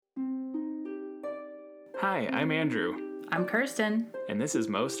Hi, I'm Andrew, I'm Kirsten. and this is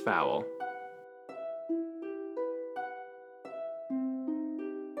Most Foul.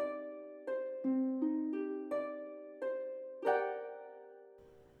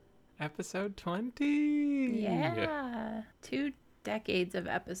 Episode 20! Yeah. 2 decades of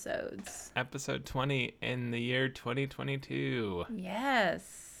episodes. Episode 20 in the year 2022.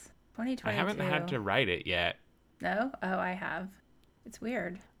 Yes. 2022. I haven't had to write it yet. No? Oh, I have. It's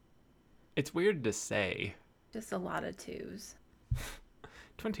weird. It's weird to say. Just a lot of twos.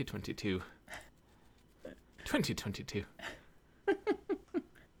 2022. 2022.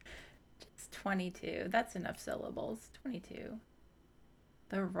 Just 22. That's enough syllables. 22.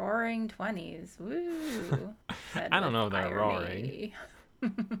 The roaring 20s. Woo. I don't know if they're irony.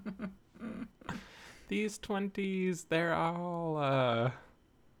 These 20s, they're all, I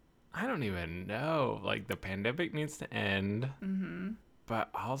don't even know. Like, the pandemic needs to end. Mm-hmm. But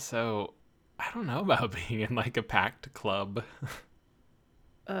also, I don't know about being in, like, a packed club.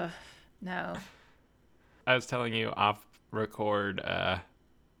 Ugh. No. I was telling you off record that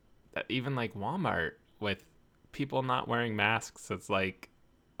even, like, Walmart with people not wearing masks, it's, like,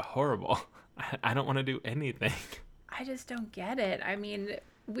 horrible. I don't want to do anything. I just don't get it. I mean,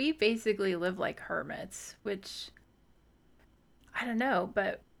 we basically live like hermits, which I don't know,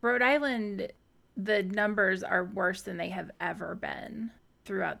 but Rhode Island, the numbers are worse than they have ever been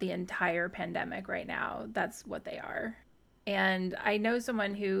throughout the entire pandemic right now. That's what they are. And I know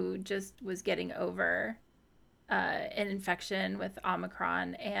someone who just was getting over an infection with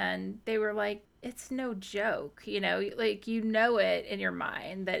Omicron, and they were like, it's no joke, like you know it in your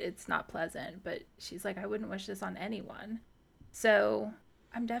mind that it's not pleasant, but she's like, I wouldn't wish this on anyone. So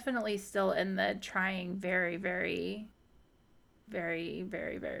I'm definitely still in the trying very, very, very,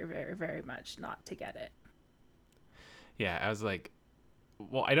 very, very, very, very much not to get it. Yeah, I was like,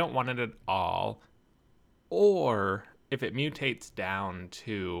 well, I don't want it at all. Or if it mutates down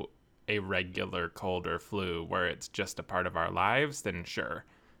to a regular cold or flu where it's just a part of our lives, then sure.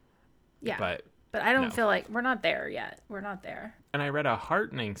 Yeah. But I don't no. feel like we're not there yet. We're not there. And I read a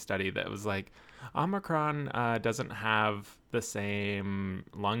heartening study that was like, Omicron doesn't have the same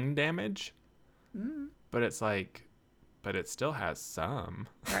lung damage, but it's like, but it still has some.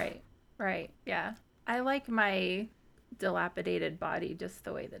 Right. Yeah. I like my dilapidated body just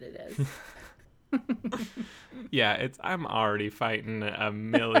the way that it is. Yeah, I'm already fighting a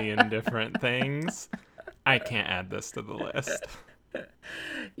million different things. I can't add this to the list.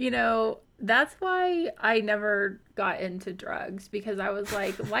 That's why I never got into drugs, because I was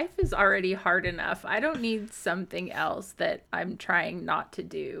like, life is already hard enough. I don't need something else that I'm trying not to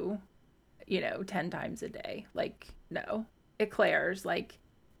do, 10 times a day. Like, no. Eclairs, like,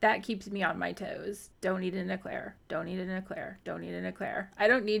 that keeps me on my toes. Don't eat an eclair. Don't eat an eclair. Don't eat an eclair. I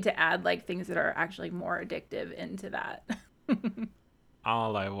don't need to add, like, things that are actually more addictive into that.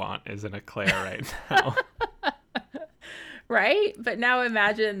 All I want is an eclair right now. Right? But now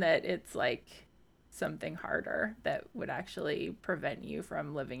imagine that it's like something harder that would actually prevent you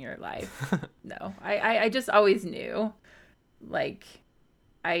from living your life. No, I just always knew, like,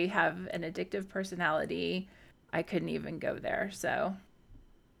 I have an addictive personality. I couldn't even go there. So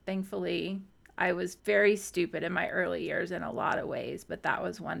thankfully, I was very stupid in my early years in a lot of ways, but that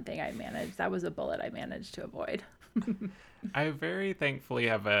was one thing I managed. That was a bullet I managed to avoid. I very thankfully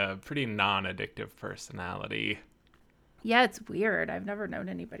have a pretty non-addictive personality. Yeah, it's weird. I've never known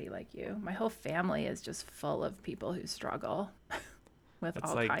anybody like you. My whole family is just full of people who struggle with It's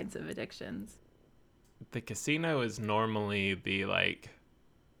all like, kinds of addictions. the casino is normally the, like,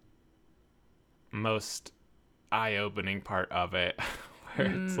 most eye-opening part of it, where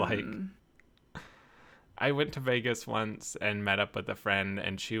it's like, I went to Vegas once and met up with a friend,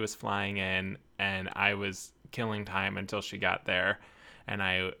 and she was flying in, and I was killing time until she got there, and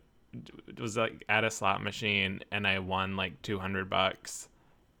I was like at a slot machine, and I won like $200,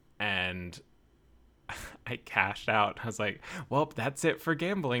 and I cashed out. I was like, well, that's it for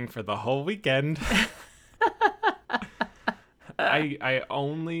gambling for the whole weekend. I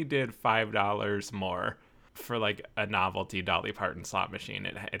only did $5 more for like a novelty Dolly Parton slot machine.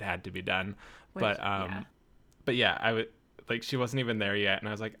 It had to be done. But yeah, I would, like, she wasn't even there yet, and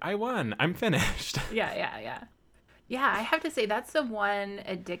I was like, I won. I'm finished. Yeah. Yeah, I have to say that's the one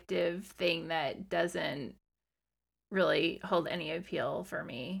addictive thing that doesn't really hold any appeal for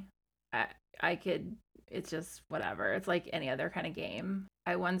me. I could, it's just whatever. It's like any other kind of game.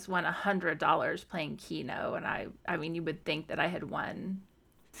 I once won $100 playing Keno, and I mean, you would think that I had won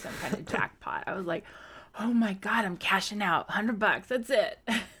some kind of jackpot. I was like, oh my God, I'm cashing out $100. That's it.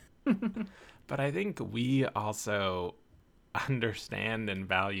 But I think we also understand and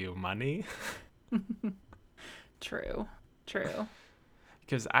value money. True. True.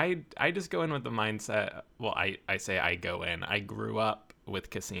 Because I just go in with the mindset, well, I say I go in. I grew up with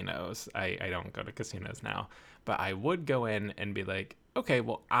casinos. I don't go to casinos now. But I would go in and be like, okay,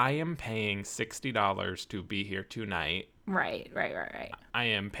 well, I am paying $60 to be here tonight. Right. I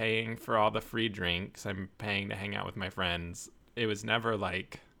am paying for all the free drinks. I'm paying to hang out with my friends. It was never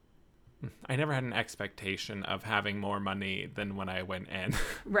like, I never had an expectation of having more money than when I went in.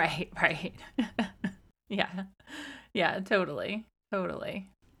 Right. Yeah. Yeah, totally. Totally.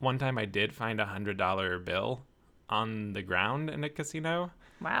 One time I did find $100 bill on the ground in a casino,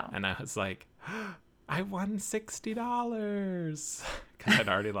 Wow. and I was like, I won $60 because I'd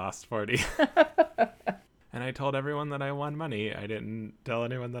already lost 40. And I told everyone that I won money. I didn't tell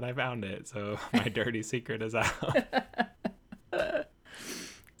anyone that I found it, so my dirty secret is out.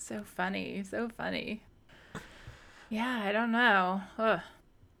 So funny. So funny. Yeah, I don't know. Ugh.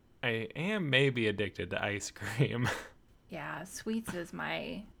 I am maybe addicted to ice cream. Yeah, sweets is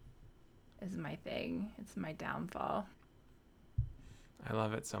my thing. It's my downfall. I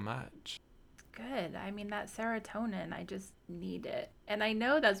love it so much. Good. I mean, that serotonin, I just need it. And I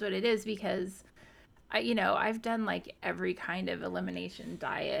know that's what it is because I've done like every kind of elimination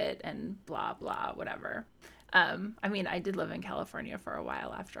diet and blah blah whatever. I mean, I did live in California for a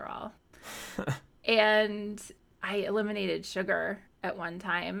while after all. And I eliminated sugar at one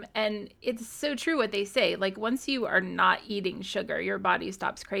time, and it's so true what they say. Like once you are not eating sugar, your body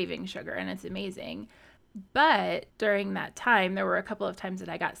stops craving sugar, and it's amazing. But during that time, there were a couple of times that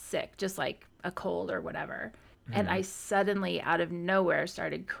I got sick, just like a cold or whatever. And I suddenly, out of nowhere,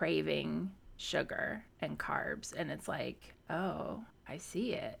 started craving sugar and carbs. And it's like, oh, I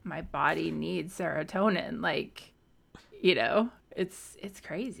see it. My body needs serotonin. Like, it's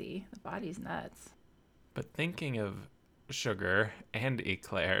crazy. The body's nuts. But thinking of sugar and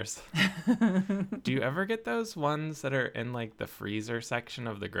eclairs, do you ever get those ones that are in like the freezer section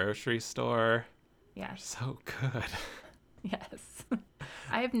of the grocery store? Yes. So good. Yes.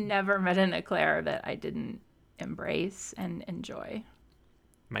 I've never met an eclair that I didn't embrace and enjoy.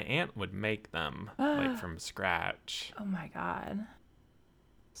 My aunt would make them like from scratch. Oh my God.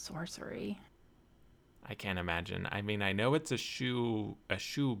 Sorcery. I can't imagine. I mean, I know it's a shoe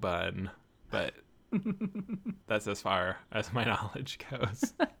bun, but that's as far as my knowledge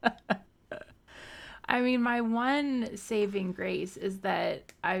goes. I mean, my one saving grace is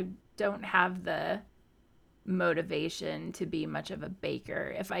that I don't have the motivation to be much of a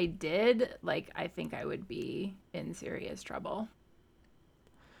baker. If I did, like, I think I would be in serious trouble.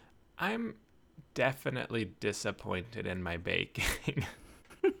 I'm definitely disappointed in my baking.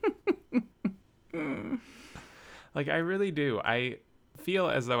 Like, I really do. I feel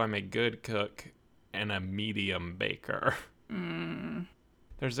as though I'm a good cook and a medium baker.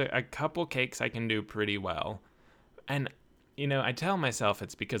 There's a couple cakes I can do pretty well. And, I tell myself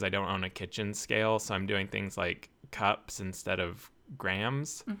it's because I don't own a kitchen scale, so I'm doing things like cups instead of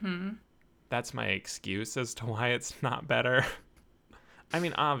grams. Mm-hmm. That's my excuse as to why it's not better. I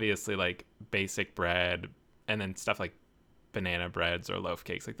mean, obviously, like, basic bread and then stuff like banana breads or loaf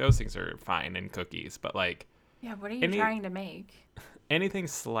cakes, like, those things are fine, and cookies, but, like... Yeah, what are you trying to make? Anything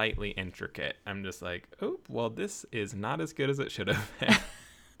slightly intricate, I'm just like, oh, well, this is not as good as it should have been.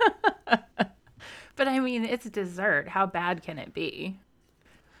 But I mean, it's dessert. How bad can it be?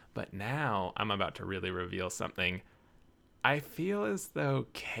 But now I'm about to really reveal something. I feel as though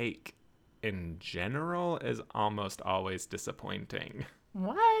cake in general is almost always disappointing.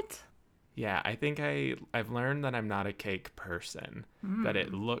 What? Yeah, I think I've learned that I'm not a cake person, that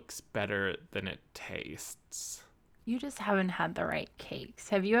it looks better than it tastes. You just haven't had the right cakes.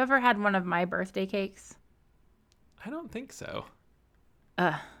 Have you ever had one of my birthday cakes? I don't think so.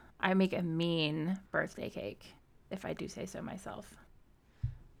 I make a mean birthday cake, if I do say so myself.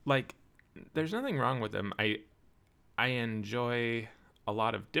 Like, there's nothing wrong with them. I enjoy a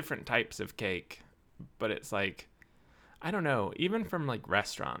lot of different types of cake, but it's like, I don't know, even from like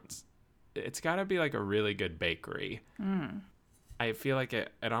restaurants, it's got to be like a really good bakery. I feel like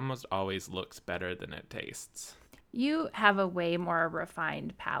it almost always looks better than it tastes. You have a way more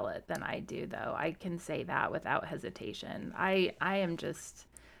refined palate than I do, though. I can say that without hesitation.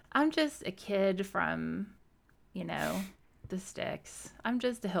 I'm just a kid from, the sticks. I'm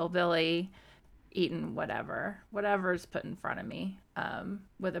just a hillbilly eating whatever's put in front of me,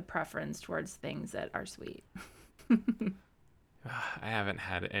 with a preference towards things that are sweet. I haven't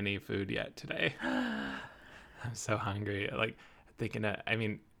had any food yet today. I'm so hungry. Like, thinking I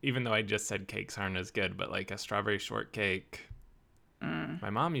mean, even though I just said cakes aren't as good, but like a strawberry shortcake. My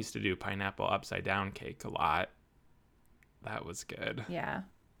mom used to do pineapple upside down cake a lot. That was good. Yeah.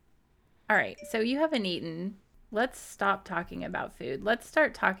 All right. So you haven't eaten let's stop talking about food. Let's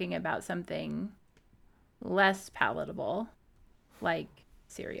start talking about something less palatable, like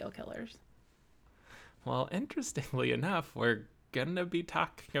serial killers. Well, interestingly enough, we're gonna be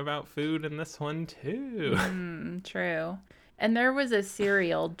talking about food in this one too. True. And there was a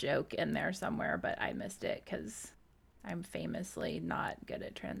cereal joke in there somewhere, but I missed it because I'm famously not good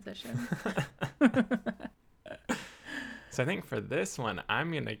at transitions. So I think for this one,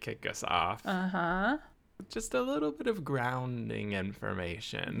 I'm gonna kick us off. Uh-huh. Just a little bit of grounding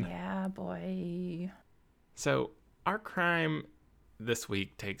information. Yeah, boy. So our crime this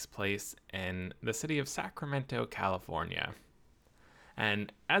week takes place in the city of Sacramento, California.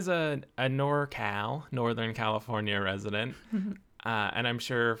 And as a NorCal, Northern California resident, and I'm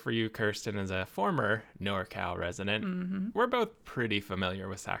sure for you, Kirsten, as a former NorCal resident, we're both pretty familiar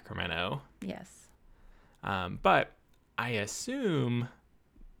with Sacramento. Yes. But I assume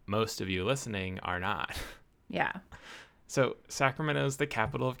most of you listening are not. Yeah. So Sacramento is the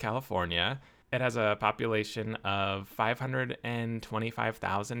capital of California. It has a population of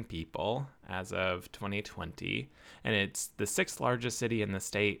 525,000 people as of 2020, and it's the 6th largest city in the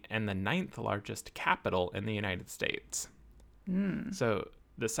state and the 9th largest capital in the United States. So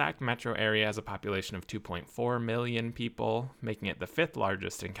the Sac metro area has a population of 2.4 million people, making it the 5th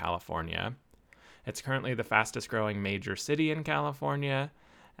largest in California. It's currently the fastest growing major city in California,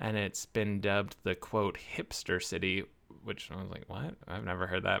 and it's been dubbed the, quote, hipster city, which I was like, what? I've never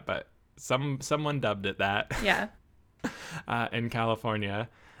heard that, but someone dubbed it that. Yeah. In California.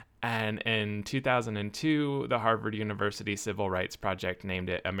 And in 2002, the Harvard University Civil Rights Project named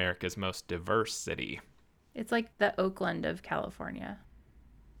it America's most diverse city. It's like the Oakland of California.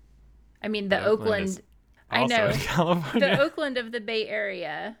 I mean, the Oakland I know. In California. The Oakland of the Bay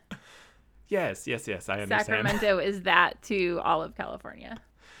Area. Yes, I understand. Sacramento is that to all of California.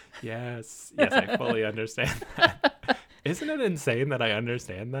 Yes, I fully understand that. Isn't it insane that I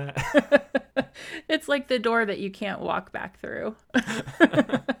understand that? It's like the door that you can't walk back through.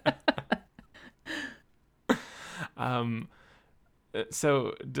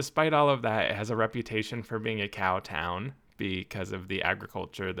 So despite all of that, it has a reputation for being a cow town because of the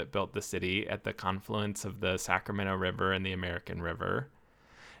agriculture that built the city at the confluence of the Sacramento River and the American River.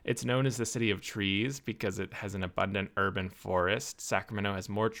 It's known as the City of Trees because it has an abundant urban forest. Sacramento has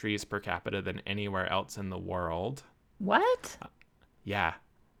more trees per capita than anywhere else in the world. What? Yeah.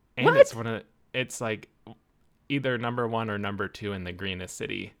 And What? it's like either number 1 or number 2 in the greenest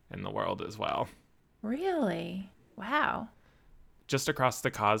city in the world as well. Really? Wow. Just across the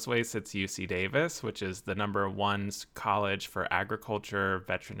causeway sits UC Davis, which is the number 1 college for agriculture,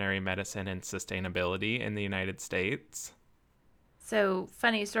 veterinary medicine, and sustainability in the United States. So,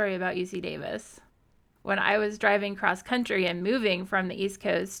 funny story about UC Davis. When I was driving cross country and moving from the East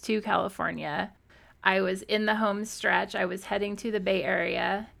Coast to California, I was in the home stretch. I was heading to the Bay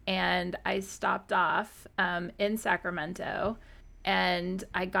Area, and I stopped off in Sacramento, and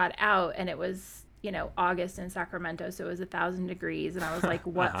I got out, and it was, August in Sacramento, so it was 1,000 degrees, and I was like,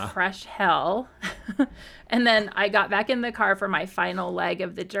 what fresh hell? And then I got back in the car for my final leg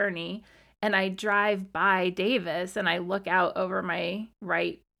of the journey, and I drive by Davis, and I look out over my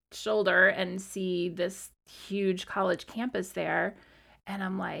right shoulder and see this huge college campus there, and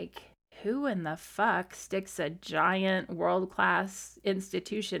I'm like, who in the fuck sticks a giant world-class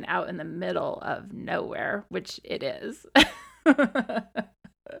institution out in the middle of nowhere, which it is.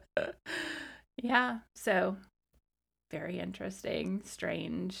 Yeah, so very interesting,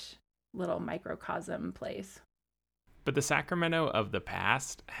 strange little microcosm place. But the Sacramento of the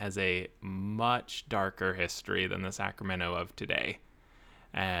past has a much darker history than the Sacramento of today.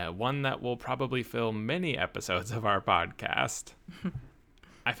 One that will probably fill many episodes of our podcast.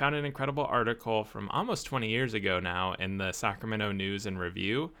 I found an incredible article from almost 20 years ago now in the Sacramento News and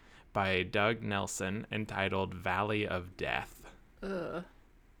Review by Doug Nelson entitled Valley of Death. Ugh.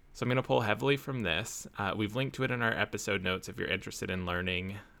 So I'm going to pull heavily from this. We've linked to it in our episode notes if you're interested in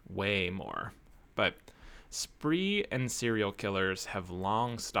learning way more. But spree and serial killers have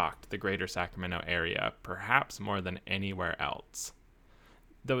long stalked the greater Sacramento area, perhaps more than anywhere else.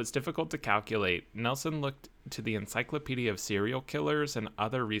 Though it's difficult to calculate, Nelson looked to the Encyclopedia of Serial Killers and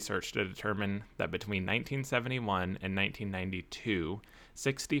other research to determine that between 1971 and 1992,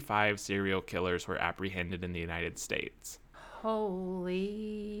 65 serial killers were apprehended in the United States.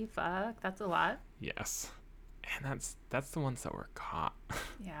 Holy fuck, that's a lot. Yes. And that's the ones that were caught.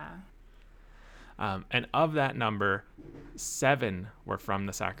 Yeah. And of that number, 7 were from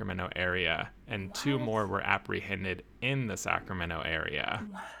the Sacramento area, and 2 more were apprehended in the Sacramento area.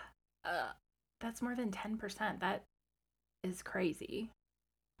 That's more than 10%. That is crazy.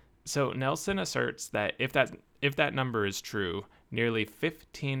 So Nelson asserts that if that if that number is true, nearly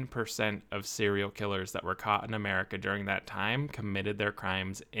 15% of serial killers that were caught in America during that time committed their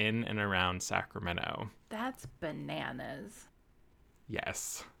crimes in and around Sacramento. That's bananas.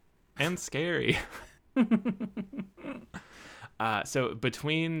 Yes. And scary. So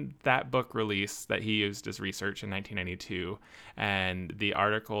between that book release that he used as research in 1992 and the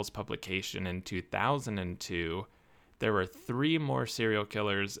article's publication in 2002, there were 3 more serial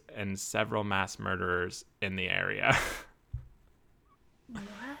killers and several mass murderers in the area.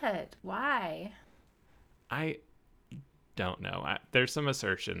 What? Why? I don't know. There's some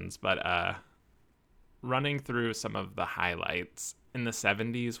assertions, but running through some of the highlights. In the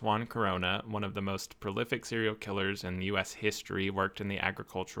 70s, Juan Corona, one of the most prolific serial killers in U.S. history, worked in the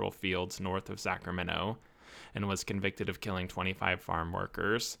agricultural fields north of Sacramento and was convicted of killing 25 farm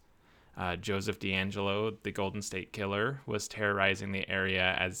workers. Joseph DeAngelo, the Golden State Killer, was terrorizing the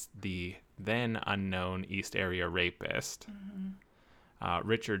area as the then unknown East Area Rapist.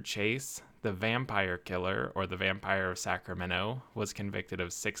 Richard Chase, the Vampire Killer, or the Vampire of Sacramento, was convicted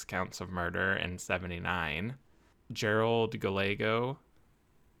of 6 counts of murder in 1979. Gerald Gallego,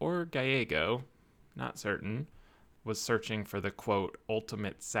 or Gallego, not certain, was searching for the, quote,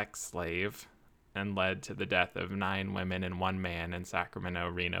 ultimate sex slave, and led to the death of 9 women and 1 man in Sacramento,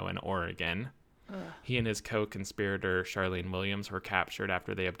 Reno, and Oregon. Ugh. He and his co-conspirator Charlene Williams were captured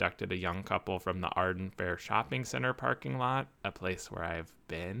after they abducted a young couple from the Arden Fair Shopping Center parking lot, a place where I've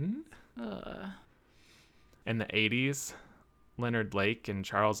been. Ugh. In the 80s, Leonard Lake and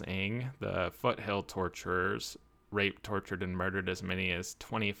Charles Ng, the Foothill torturers, raped, tortured, and murdered as many as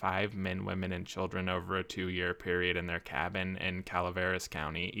 25 men, women, and children over a 2-year period in their cabin in Calaveras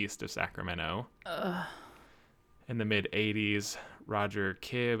County, east of Sacramento. Ugh. In the mid-80s, Roger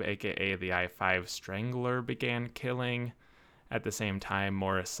Kibb, a.k.a. the I-5 Strangler, began killing. At the same time,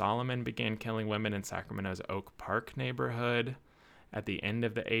 Morris Solomon began killing women in Sacramento's Oak Park neighborhood. At the end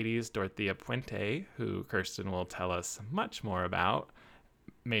of the 80s, Dorothea Puente, who Kirsten will tell us much more about,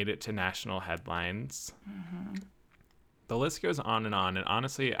 made it to national headlines. Mm-hmm. The list goes on, and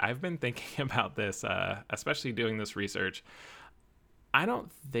honestly, I've been thinking about this, especially doing this research. I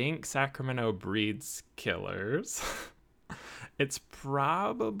don't think Sacramento breeds killers. It's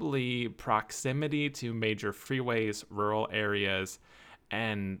probably proximity to major freeways, rural areas,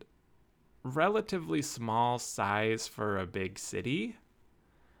 and relatively small size for a big city.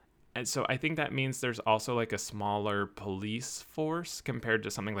 And so I think that means there's also like a smaller police force compared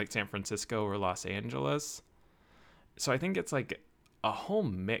to something like San Francisco or Los Angeles. So I think it's like a whole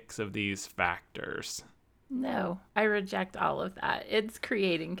mix of these factors. No, I reject all of that. It's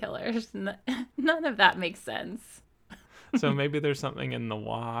creating killers. None of that makes sense. So maybe there's something in the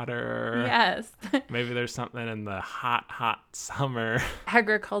water. Yes. Maybe there's something in the hot summer.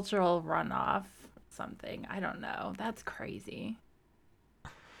 Agricultural runoff, something. I don't know. That's crazy.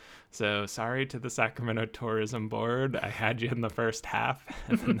 So sorry to the Sacramento Tourism Board. I had you in the first half,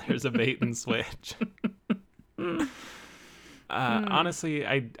 and then there's a bait and switch. Honestly,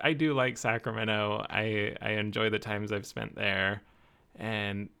 I do like Sacramento. I enjoy the times I've spent there.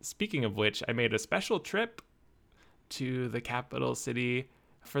 And speaking of which, I made a special trip to the capital city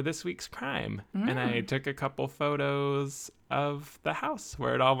for this week's crime. And I took a couple photos of the house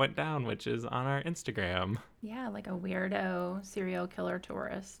where it all went down, which is on our Instagram. Yeah, like a weirdo serial killer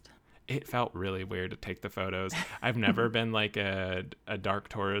tourist. It felt really weird to take the photos. I've never been like a dark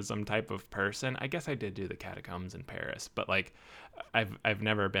tourism type of person. I guess I did do the catacombs in Paris, but like I've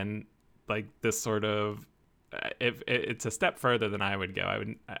never been like this sort of. If it's a step further than I would go,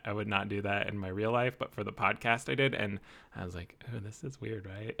 I would not do that in my real life, but for the podcast I did, and I was like, oh, this is weird,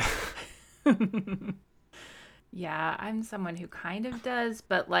 right? Yeah, I'm someone who kind of does,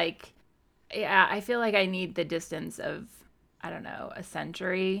 but like, yeah, I feel like I need the distance of, I don't know, a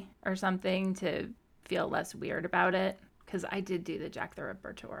century or something to feel less weird about it. Because I did do the Jack the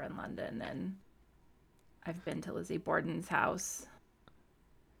Ripper tour in London, and I've been to Lizzie Borden's house.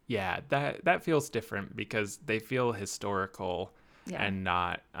 Yeah, that feels different because they feel historical Yeah. and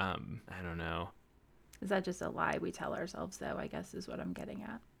not, I don't know. Is that just a lie we tell ourselves, though, I guess is what I'm getting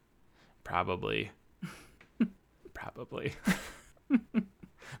at. Probably. Probably.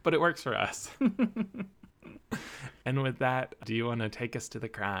 But it works for us. And with that, do you want to take us to the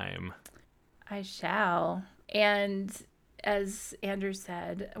crime? I shall. And as Andrew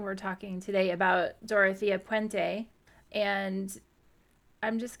said, we're talking today about Dorothea Puente, and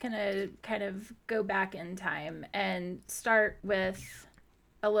I'm just going to kind of go back in time and start with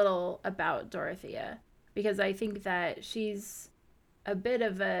a little about Dorothea, because I think that she's a bit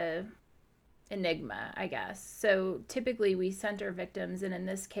of a enigma, I guess. So typically we center victims, and in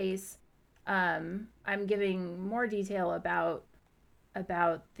this case, I'm giving more detail about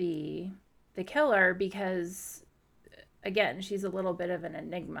the killer because, again, she's a little bit of an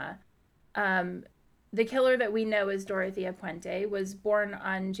enigma. Um, the killer that we know as Dorothea Puente was born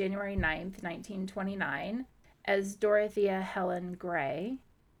on January 9th, 1929, as Dorothea Helen Gray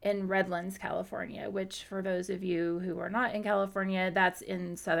in Redlands, California, which, for those of you who are not in California, that's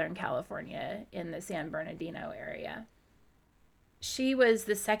in Southern California in the San Bernardino area. She was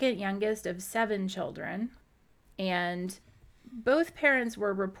the second youngest of 7 children, and both parents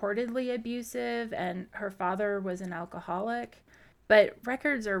were reportedly abusive, and her father was an alcoholic, but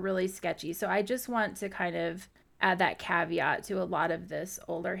records are really sketchy. So I just want to kind of add that caveat to a lot of this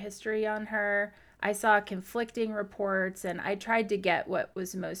older history on her. I saw conflicting reports, and I tried to get what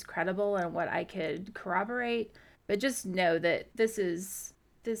was most credible and what I could corroborate, but just know that this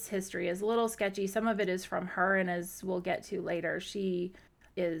history is a little sketchy. Some of it is from her, and as we'll get to later, she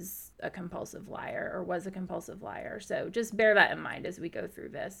is a compulsive liar or was a compulsive liar. So just bear that in mind as we go through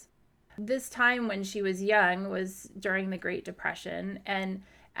this. This time when she was young was during the Great Depression, and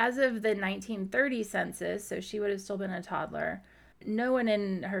as of the 1930 census, so she would have still been a toddler, no one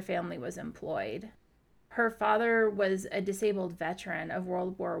in her family was employed. Her father was a disabled veteran of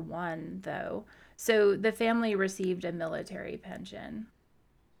World War One, though, so the family received a military pension.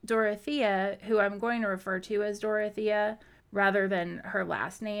 Dorothea, who I'm going to refer to as Dorothea rather than her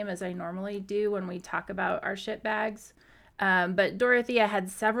last name as I normally do when we talk about our shitbags. But Dorothea had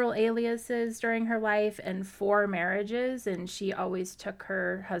several aliases during her life and 4 marriages, and she always took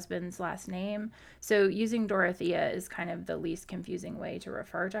her husband's last name. So using Dorothea is kind of the least confusing way to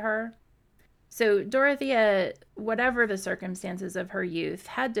refer to her. So Dorothea, whatever the circumstances of her youth,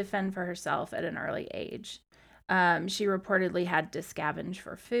 had to fend for herself at an early age. She reportedly had to scavenge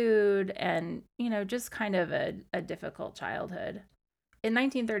for food and, just kind of a difficult childhood. In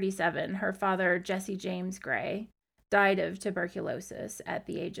 1937, her father, Jesse James Gray, died of tuberculosis at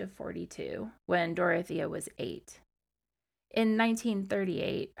the age of 42 when Dorothea was 8. In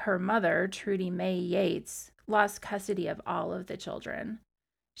 1938, her mother, Trudy May Yates, lost custody of all of the children.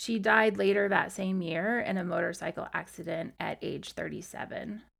 She died later that same year in a motorcycle accident at age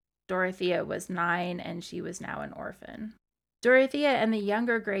 37. Dorothea was 9, and she was now an orphan. Dorothea and the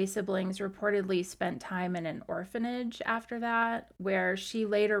younger Gray siblings reportedly spent time in an orphanage after that, where she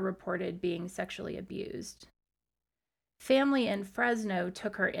later reported being sexually abused. Family in Fresno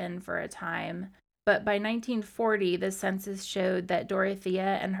took her in for a time, but by 1940, the census showed that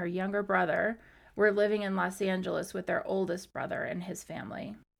Dorothea and her younger brother were living in Los Angeles with their oldest brother and his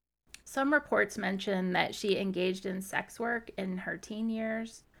family. Some reports mention that she engaged in sex work in her teen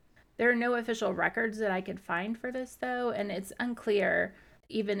years. There are no official records that I could find for this, though, and it's unclear,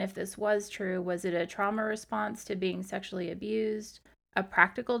 even if this was true, was it a trauma response to being sexually abused, a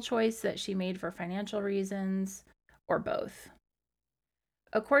practical choice that she made for financial reasons, or both.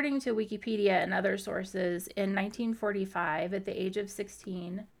 According to Wikipedia and other sources, in 1945, at the age of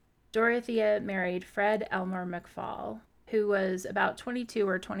 16, Dorothea married Fred Elmer McFall, who was about 22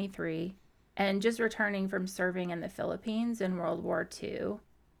 or 23 and just returning from serving in the Philippines in World War II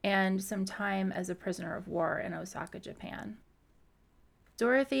and some time as a prisoner of war in Osaka, Japan.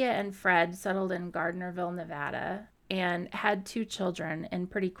 Dorothea and Fred settled in Gardnerville, Nevada, and had 2 children in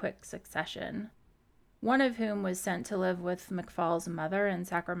pretty quick succession, one of whom was sent to live with McFall's mother in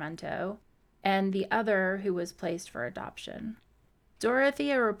Sacramento, and the other who was placed for adoption.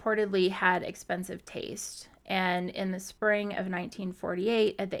 Dorothea reportedly had expensive taste, and in the spring of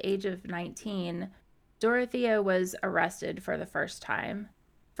 1948, at the age of 19, Dorothea was arrested for the first time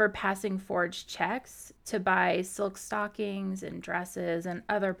for passing forged checks to buy silk stockings and dresses and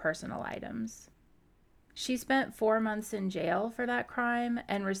other personal items. She spent 4 months in jail for that crime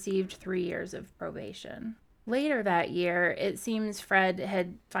and received 3 years of probation. Later that year, it seems Fred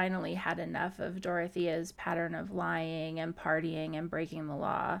had finally had enough of Dorothea's pattern of lying and partying and breaking the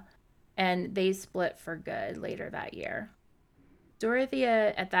law, and they split for good later that year.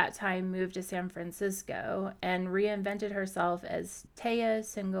 Dorothea at that time moved to San Francisco and reinvented herself as Taya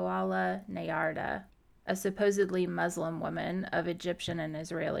Singoala Nayarda, a supposedly Muslim woman of Egyptian and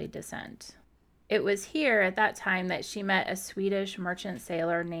Israeli descent. It was here at that time that she met a Swedish merchant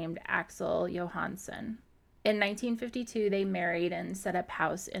sailor named Axel Johansson. In 1952, they married and set up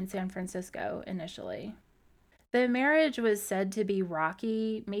house in San Francisco initially. The marriage was said to be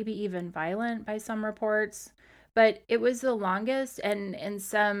rocky, maybe even violent by some reports, but it was the longest and, in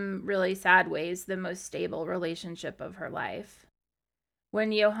some really sad ways, the most stable relationship of her life.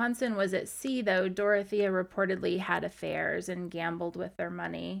 When Johansson was at sea, though, Dorothea reportedly had affairs and gambled with their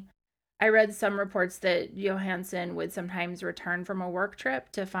money. I read some reports that Johansson would sometimes return from a work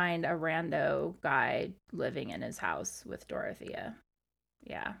trip to find a rando guy living in his house with Dorothea.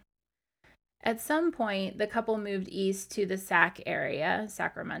 Yeah. At some point, the couple moved east to the Sac area,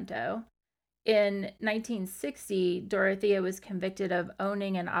 Sacramento. In 1960, Dorothea was convicted of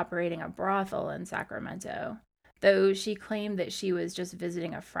owning and operating a brothel in Sacramento, though she claimed that she was just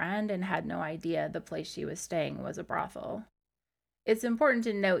visiting a friend and had no idea the place she was staying was a brothel. It's important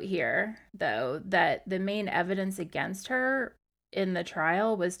to note here, though, that the main evidence against her in the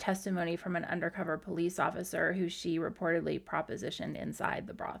trial was testimony from an undercover police officer who she reportedly propositioned inside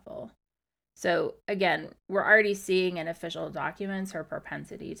the brothel. So again, we're already seeing in official documents her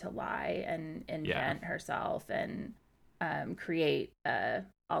propensity to lie and invent herself and create a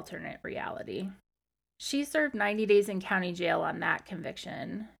alternate reality. She served 90 days in county jail on that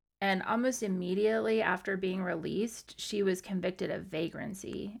conviction. And almost immediately after being released, she was convicted of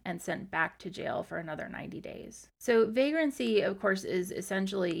vagrancy and sent back to jail for another 90 days. So, vagrancy, of course, is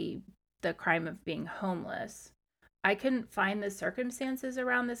essentially the crime of being homeless. I couldn't find the circumstances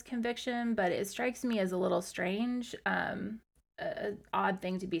around this conviction, but it strikes me as a little strange, an odd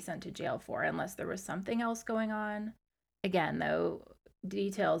thing to be sent to jail for, unless there was something else going on. Again, though,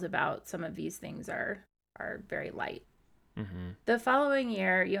 details about some of these things are very light. Mm-hmm. The following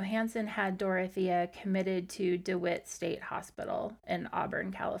year, Johansson had Dorothea committed to DeWitt State Hospital in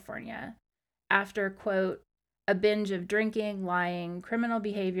Auburn, California, after, quote, a binge of drinking, lying, criminal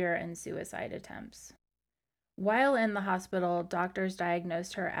behavior, and suicide attempts. While in the hospital, doctors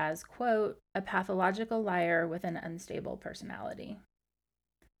diagnosed her as, quote, a pathological liar with an unstable personality.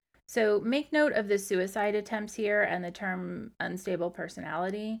 So make note of the suicide attempts here and the term unstable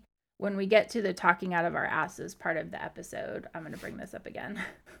personality. When we get to the talking out of our asses part of the episode, I'm going to bring this up again.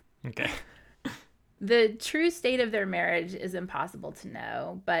 Okay. The true state of their marriage is impossible to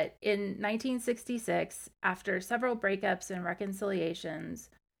know, but in 1966, after several breakups and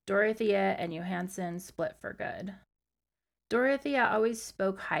reconciliations, Dorothea and Johansson split for good. Dorothea always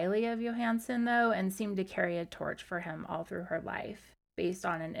spoke highly of Johansson, though, and seemed to carry a torch for him all through her life, based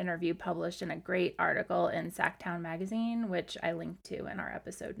on an interview published in a great article in Sacktown magazine, which I linked to in our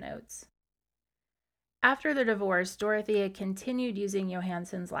episode notes. After the divorce, Dorothea continued using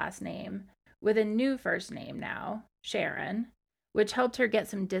Johansson's last name, with a new first name now, Sharon, which helped her get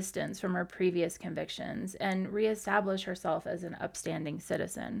some distance from her previous convictions and reestablish herself as an upstanding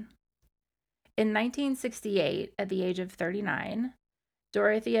citizen. In 1968, at the age of 39,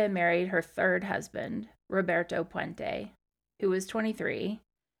 Dorothea married her third husband, Roberto Puente, who was 23,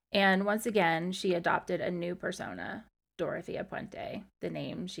 and once again, she adopted a new persona, Dorothea Puente, the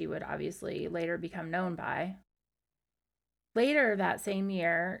name she would obviously later become known by. Later that same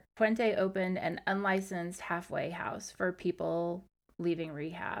year, Puente opened an unlicensed halfway house for people leaving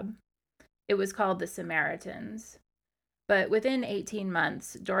rehab. It was called the Samaritans. But within 18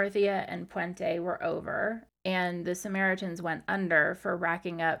 months, Dorothea and Puente were over, and the Samaritans went under for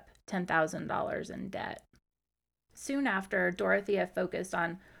racking up $10,000 in debt. Soon after, Dorothea focused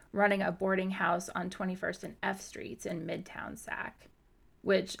on running a boarding house on 21st and F Streets in Midtown Sac,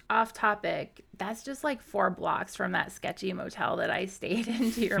 which, off topic, that's just like 4 blocks from that sketchy motel that I stayed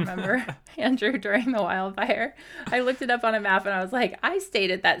in. Do you remember, Andrew, during the wildfire? I looked it up on a map and I was like, I stayed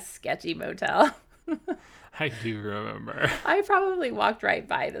at that sketchy motel. I do remember. I probably walked right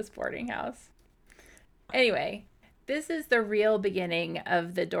by this boarding house. Anyway, this is the real beginning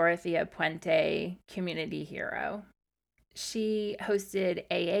of the Dorothea Puente community hero. She hosted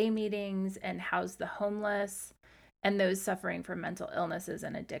AA meetings and housed the homeless and those suffering from mental illnesses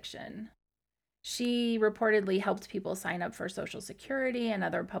and addiction. She reportedly helped people sign up for Social Security and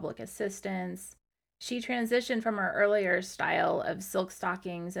other public assistance. She transitioned from her earlier style of silk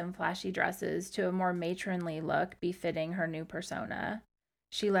stockings and flashy dresses to a more matronly look befitting her new persona.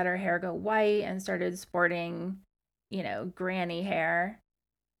 She let her hair go white and started sporting, granny hair.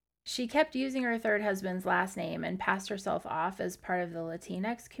 She kept using her third husband's last name and passed herself off as part of the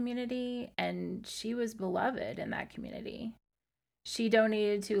Latinx community, and she was beloved in that community. She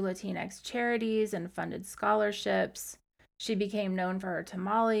donated to Latinx charities and funded scholarships. She became known for her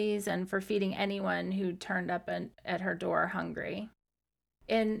tamales and for feeding anyone who turned up at her door hungry.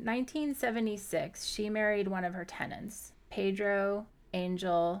 In 1976, she married one of her tenants, Pedro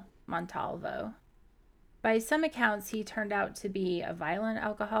Angel Montalvo. By some accounts, he turned out to be a violent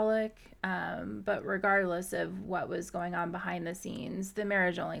alcoholic, but regardless of what was going on behind the scenes, the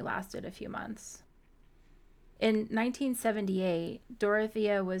marriage only lasted a few months. In 1978,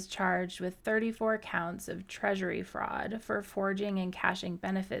 Dorothea was charged with 34 counts of treasury fraud for forging and cashing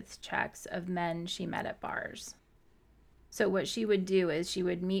benefits checks of men she met at bars. So what she would do is she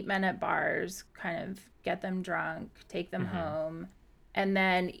would meet men at bars, kind of get them drunk, take them home, and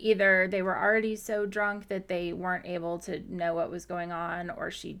then either they were already so drunk that they weren't able to know what was going on, or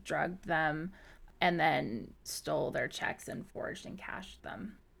she drugged them and then stole their checks and forged and cashed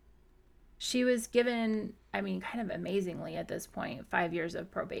them. She was given, I mean, kind of amazingly at this point, 5 years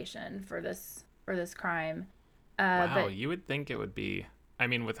of probation for this crime. Wow, But you would think it would be. I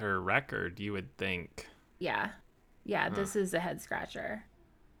mean, with her record, you would think. yeah, yeah, Huh. this is a head scratcher.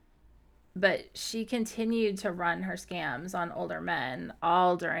 But she continued to run her scams on older men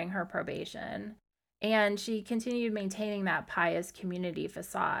all during her probation. And she continued maintaining that pious community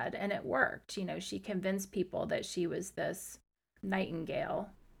facade, and it worked. You know, she convinced people that she was this nightingale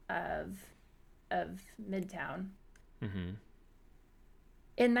of Midtown. Mm-hmm.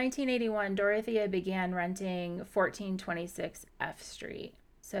 In 1981, Dorothea began renting 1426 F Street.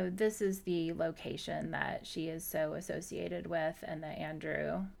 So this is the location that she is so associated with and that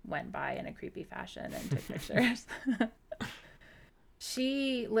Andrew went by in a creepy fashion and took pictures.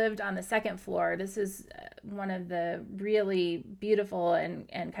 She lived on the second floor. This is one of the really beautiful and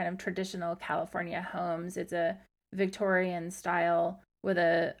kind of traditional California homes. It's a Victorian style with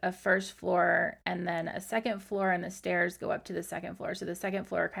a first floor and then a second floor, and the stairs go up to the second floor. So the second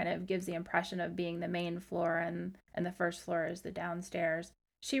floor kind of gives the impression of being the main floor, and the first floor is the downstairs.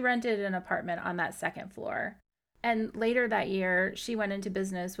 She rented an apartment on that second floor. And later that year, she went into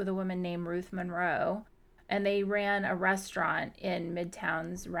business with a woman named Ruth Monroe, and they ran a restaurant in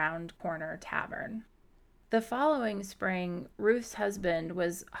Midtown's Round Corner Tavern. The following spring, Ruth's husband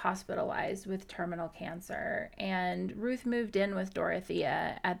was hospitalized with terminal cancer, and Ruth moved in with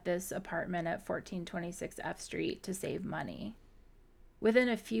Dorothea at this apartment at 1426 F Street to save money. Within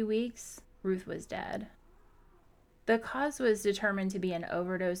a few weeks, Ruth was dead. The cause was determined to be an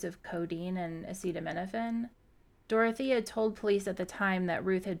overdose of codeine and acetaminophen. Dorothea told police at the time that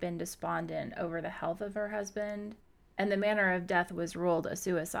Ruth had been despondent over the health of her husband, and the manner of death was ruled a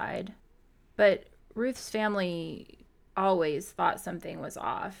suicide. But Ruth's family always thought something was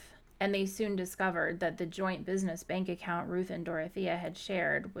off, and they soon discovered that the joint business bank account Ruth and Dorothea had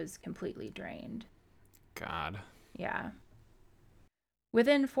shared was completely drained. God. Yeah.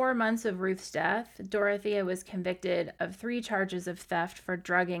 Within 4 months of Ruth's death, Dorothea was convicted of 3 charges of theft for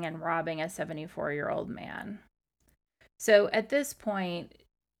drugging and robbing a 74-year-old man. So at this point,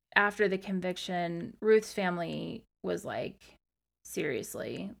 after the conviction, Ruth's family was like,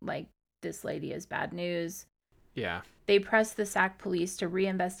 seriously, like, this lady is bad news. Yeah. They pressed the Sac police to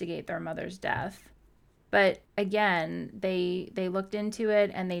reinvestigate their mother's death. But again, they looked into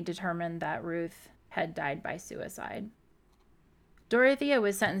it and they determined that Ruth had died by suicide. Dorothea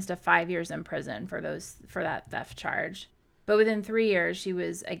was sentenced to 5 years in prison for that theft charge. But within 3 years, she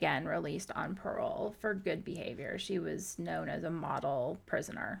was again released on parole for good behavior. She was known as a model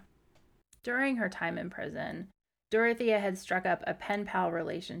prisoner. During her time in prison, Dorothea had struck up a pen pal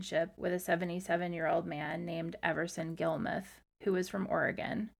relationship with a 77-year-old man named Everson Gilmuth, who was from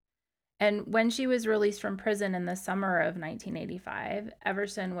Oregon. And when she was released from prison in the summer of 1985,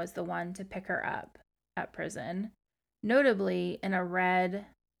 Everson was the one to pick her up at prison, notably in a red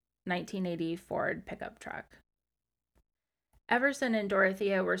 1980 Ford pickup truck. Everson and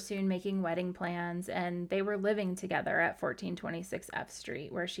Dorothea were soon making wedding plans, and they were living together at 1426 F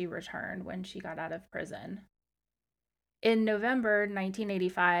Street, where she returned when she got out of prison. In November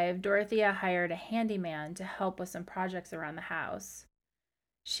 1985, Dorothea hired a handyman to help with some projects around the house.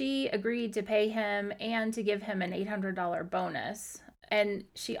 She agreed to pay him and to give him an $800 bonus, and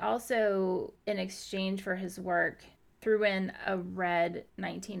she also, in exchange for his work, threw in a red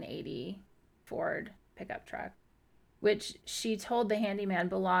 1980 Ford pickup truck, which she told the handyman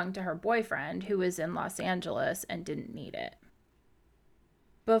belonged to her boyfriend, who was in Los Angeles and didn't need it.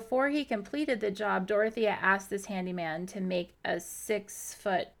 Before he completed the job, Dorothea asked this handyman to make a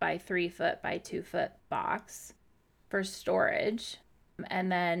 6-foot by 3-foot by 2-foot box for storage,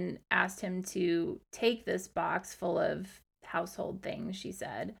 and then asked him to take this box full of household things, she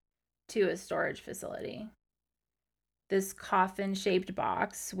said, to a storage facility. This coffin-shaped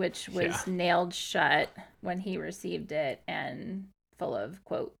box, which was nailed shut when he received it and full of,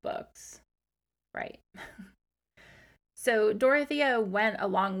 quote, books. Right. So Dorothea went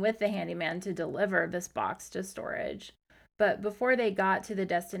along with the handyman to deliver this box to storage. But before they got to the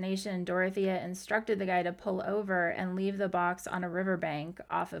destination, Dorothea instructed the guy to pull over and leave the box on a riverbank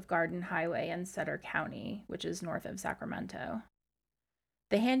off of Garden Highway in Sutter County, which is north of Sacramento.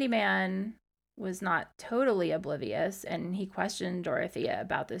 The handyman was not totally oblivious, and he questioned Dorothea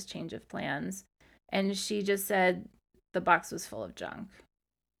about this change of plans, and she just said the box was full of junk.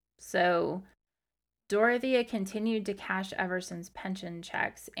 So Dorothea continued to cash Everson's pension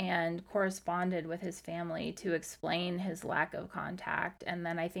checks and corresponded with his family to explain his lack of contact. And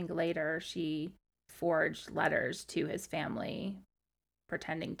then I think later she forged letters to his family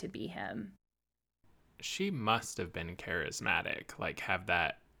pretending to be him. She must have been charismatic, like have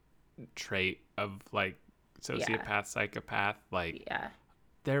that trait of like sociopath, psychopath. Like,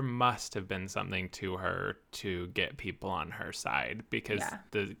 there must have been something to her to get people on her side, because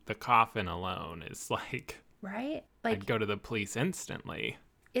the coffin alone is like, right? Like, I'd go to the police instantly.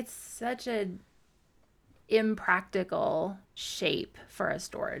 It's such a impractical shape for a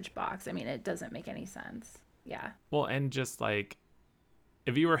storage box. I mean, it doesn't make any sense. Yeah. Well, and just like,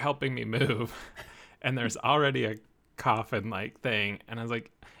 if you were helping me move and there's already a coffin like thing, and I was like,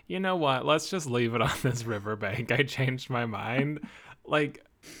 you know what, let's just leave it on this riverbank, I changed my mind, like,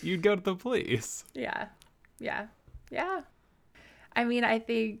 you'd go to the police. Yeah. I mean, I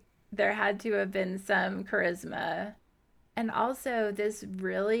think there had to have been some charisma, and also this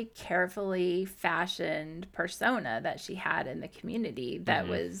really carefully fashioned persona that she had in the community that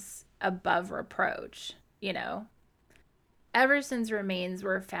was above reproach, you know. Everson's remains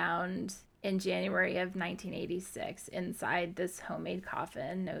were found in January of 1986 inside this homemade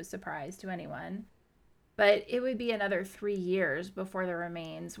coffin, no surprise to anyone. But it would be another 3 years before the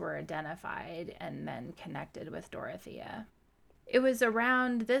remains were identified and then connected with Dorothea. It was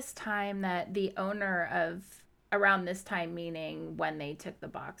around this time that the owner of, around this time meaning when they took the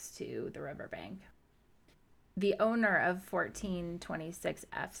box to the riverbank, the owner of 1426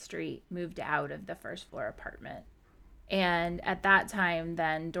 F Street moved out of the first floor apartment. And at that time,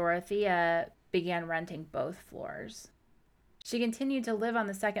 then Dorothea began renting both floors. She continued to live on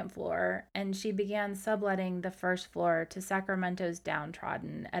the second floor, and she began subletting the first floor to Sacramento's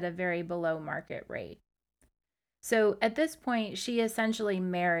downtrodden at a very below market rate. So at this point, she essentially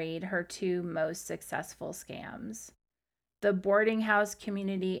married her two most successful scams. The boarding house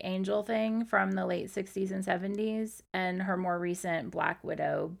community angel thing from the late 60s and 70s, and her more recent Black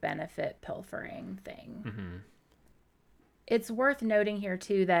Widow benefit pilfering thing. Mm-hmm. It's worth noting here,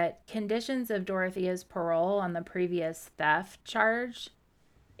 too, that conditions of Dorothea's parole on the previous theft charge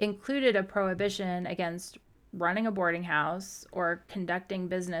included a prohibition against running a boarding house or conducting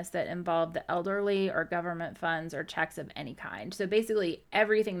business that involved the elderly or government funds or checks of any kind. So basically,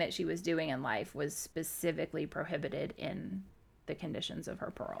 everything that she was doing in life was specifically prohibited in the conditions of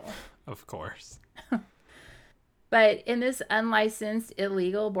her parole. Of course. But in this unlicensed,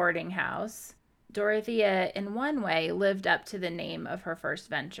 illegal boarding house, Dorothea, in one way, lived up to the name of her first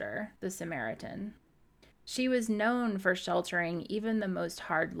venture, the Samaritan. She was known for sheltering even the most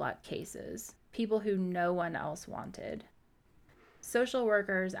hard luck cases, people who no one else wanted. Social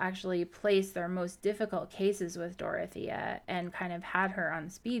workers actually placed their most difficult cases with Dorothea and kind of had her on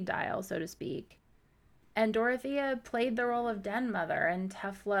speed dial, so to speak. And Dorothea played the role of den mother and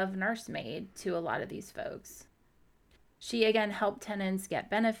tough love nursemaid to a lot of these folks. She again helped tenants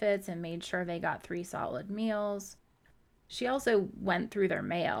get benefits and made sure they got 3 solid meals. She also went through their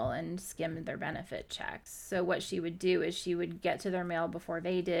mail and skimmed their benefit checks. So what she would do is she would get to their mail before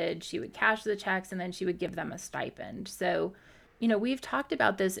they did. She would cash the checks, and then she would give them a stipend. So, you know, we've talked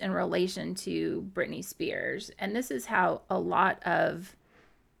about this in relation to Britney Spears. And this is how a lot of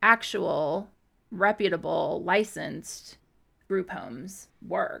actual, reputable, licensed group homes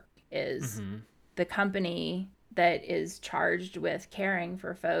work, is the company that is charged with caring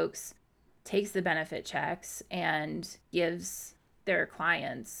for folks takes the benefit checks and gives their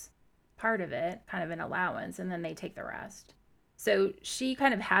clients part of it, kind of an allowance, and then they take the rest. So she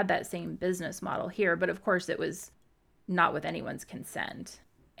kind of had that same business model here, but of course it was not with anyone's consent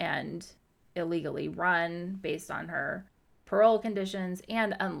and illegally run based on her parole conditions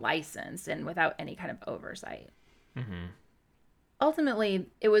and unlicensed and without any kind of oversight. Mm-hmm. Ultimately,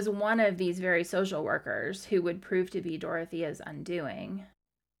 it was one of these very social workers who would prove to be Dorothea's undoing.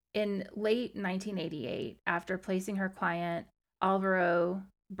 In late 1988, after placing her client Alvaro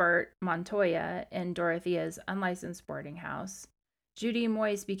Bert Montoya in Dorothea's unlicensed boarding house, Judy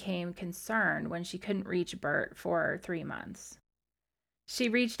Moyes became concerned when she couldn't reach Bert for 3 months. She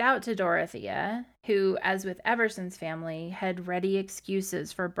reached out to Dorothea, who, as with Everson's family, had ready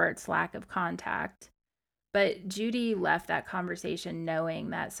excuses for Bert's lack of contact. But Judy left that conversation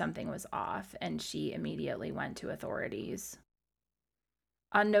knowing that something was off, and she immediately went to authorities.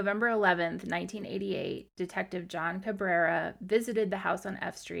 On November 11th, 1988, Detective John Cabrera visited the house on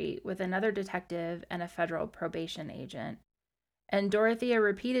F Street with another detective and a federal probation agent, and Dorothea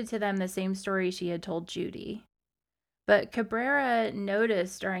repeated to them the same story she had told Judy. But Cabrera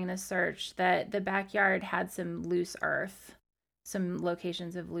noticed during the search that the backyard had some loose earth, some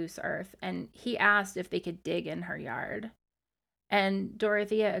locations of loose earth, and he asked if they could dig in her yard. And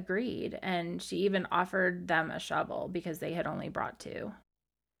Dorothea agreed, and she even offered them a shovel because they had only brought two.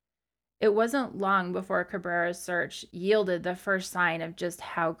 It wasn't long before Cabrera's search yielded the first sign of just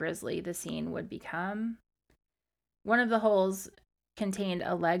how grisly the scene would become. One of the holes contained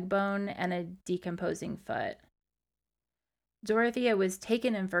a leg bone and a decomposing foot. Dorothea was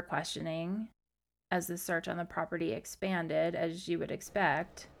taken in for questioning as the search on the property expanded, as you would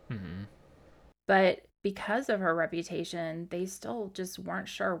expect. Mm-hmm. But because of her reputation, they still just weren't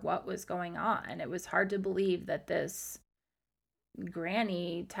sure what was going on. It was hard to believe that this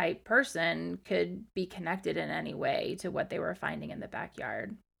granny type person could be connected in any way to what they were finding in the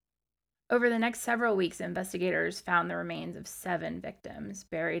backyard. Over the next several weeks, investigators found the remains of 7 victims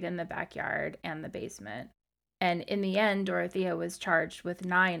buried in the backyard and the basement. And in the end, Dorothea was charged with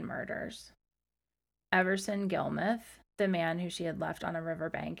 9 murders. Everson Gilmuth, the man who she had left on a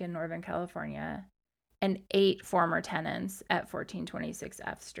riverbank in Northern California, and 8 former tenants at 1426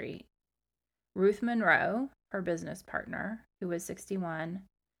 F Street. Ruth Monroe, her business partner, who was 61,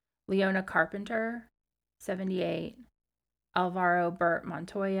 Leona Carpenter, 78, Alvaro Burt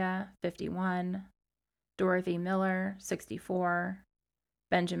Montoya, 51, Dorothy Miller, 64,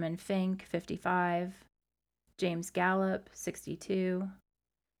 Benjamin Fink, 55, James Gallup, 62,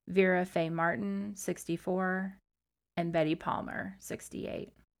 Vera Faye Martin, 64, and Betty Palmer,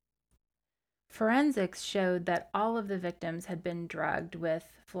 68. Forensics showed that all of the victims had been drugged with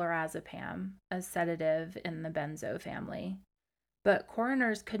flurazepam, a sedative in the benzo family, but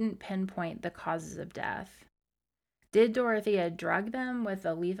coroners couldn't pinpoint the causes of death. Did Dorothea drug them with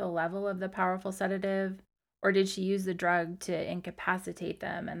a lethal level of the powerful sedative, or did she use the drug to incapacitate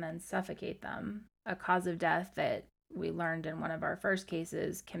them and then suffocate them? A cause of death that we learned in one of our first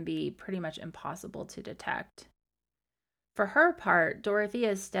cases can be pretty much impossible to detect. For her part,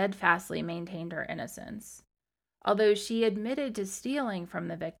 Dorothea steadfastly maintained her innocence. Although she admitted to stealing from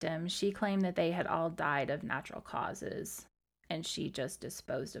the victims, she claimed that they had all died of natural causes, and she just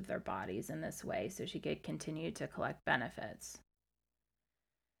disposed of their bodies in this way so she could continue to collect benefits.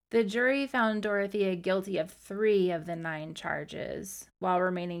 The jury found Dorothea guilty of 3 of the 9 charges, while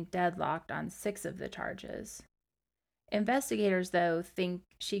remaining deadlocked on 6 of the charges. Investigators, though, think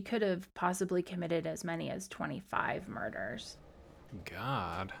she could have possibly committed as many as 25 murders.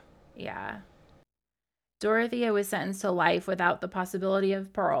 God. Yeah. Dorothea was sentenced to life without the possibility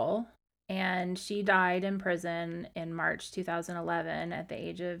of parole, and she died in prison in March 2011 at the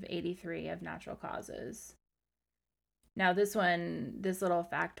age of 83 of natural causes. Now, this little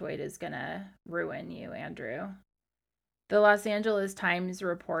factoid is going to ruin you, Andrew. The Los Angeles Times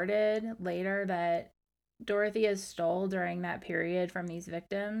reported later that Dorothea stole during that period from these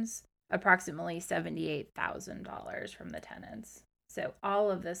victims approximately $78,000 from the tenants. So all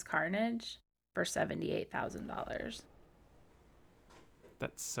of this carnage for $78,000.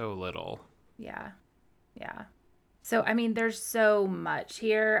 That's so little. Yeah. So, I mean, there's so much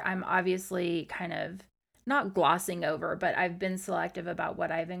here. I'm obviously kind of not glossing over, but I've been selective about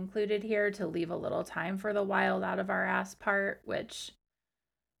what I've included here to leave a little time for the wild out of our ass part, which,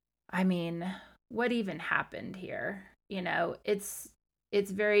 I mean, what even happened here? You know, it's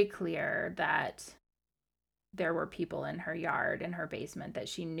very clear that there were people in her yard, in her basement, that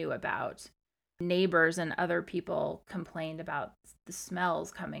she knew about. Neighbors and other people complained about the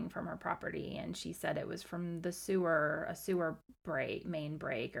smells coming from her property, and she said it was from the sewer, a sewer break, main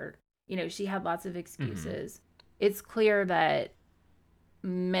break, or, you know, she had lots of excuses. Mm-hmm. It's clear that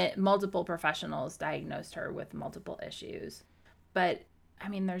multiple professionals diagnosed her with multiple issues. But, I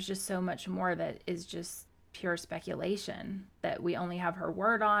mean, there's just so much more that is just pure speculation that we only have her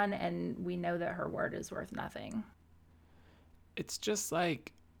word on, and we know that her word is worth nothing. It's just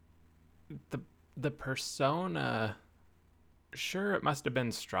like the persona, sure, it must have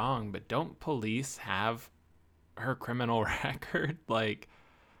been strong, but don't police have her criminal record? Like,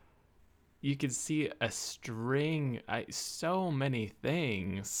 you could see a string, so many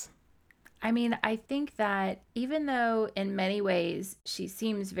things. I mean, I think that even though in many ways she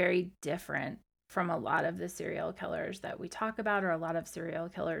seems very different from a lot of the serial killers that we talk about, or a lot of serial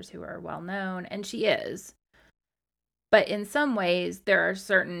killers who are well known, and she is, but in some ways there are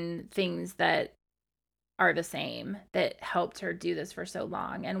certain things that are the same that helped her do this for so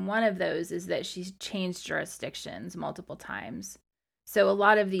long. And one of those is that she's changed jurisdictions multiple times. So a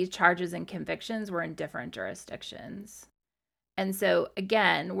lot of these charges and convictions were in different jurisdictions. And so,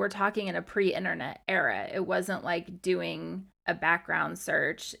 again, we're talking in a pre-internet era. It wasn't like doing a background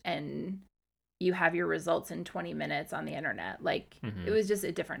search and you have your results in 20 minutes on the internet. Like, It was just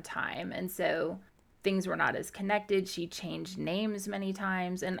a different time. And so things were not as connected. She changed names many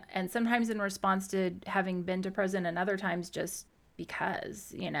times, and sometimes in response to having been to prison, and other times just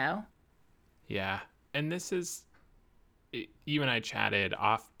because, you know. Yeah. And this is, you and I chatted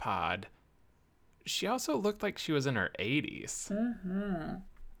off pod. She also looked like she was in her 80s.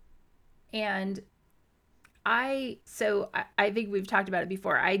 And I think we've talked about it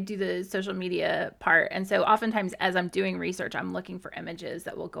before. I do the social media part. And so oftentimes as I'm doing research, I'm looking for images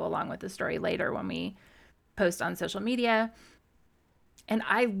that will go along with the story later when we post on social media. And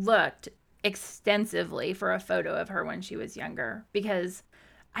I looked extensively for a photo of her when she was younger because,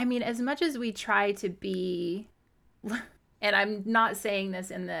 I mean, as much as we try to be, and I'm not saying this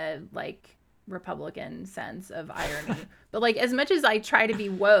in the like Republican sense of irony, but like as much as I try to be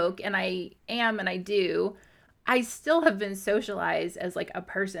woke, and I am and I do, I still have been socialized as like a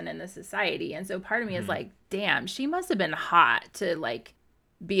person in the society. And so part of me is Mm-hmm. like, damn, she must have been hot to like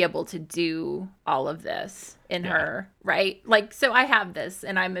be able to do all of this in Yeah. her, right? Like, so I have this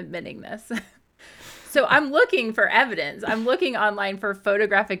and I'm admitting this. So I'm looking for evidence. I'm looking online for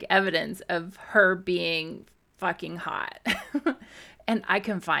photographic evidence of her being fucking hot. And I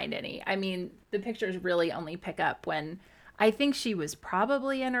can find any. I mean, the pictures really only pick up when I think she was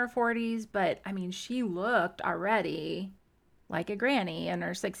probably in her 40s, but I mean, she looked already like a granny in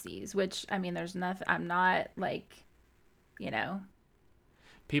her 60s, which I mean, there's nothing, I'm not like, you know,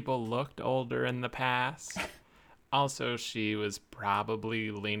 People looked older in the past. Also, she was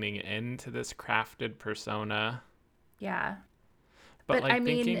probably leaning into this crafted persona. yeah. But But I like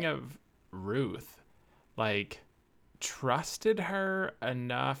mean, thinking of Ruth, like trusted her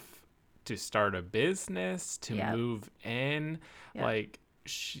enough to start a business, to yeah, move in. yeah, Like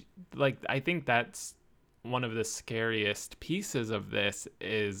she, like I think that's one of the scariest pieces of this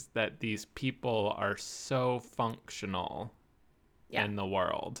is that these people are so functional yeah, in the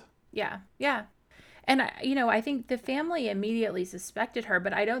world. yeah, yeah. And you know, I think the family immediately suspected her,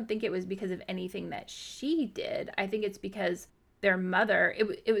 but I don't think it was because of anything that she did. I think it's because their mother,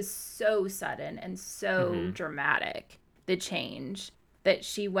 it was so sudden and so Mhm. dramatic, the change that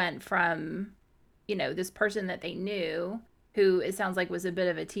she went from, you know, this person that they knew, who it sounds like was a bit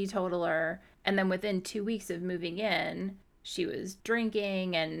of a teetotaler, and then within 2 weeks of moving in, she was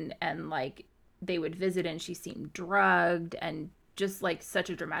drinking and like they would visit and she seemed drugged and just like such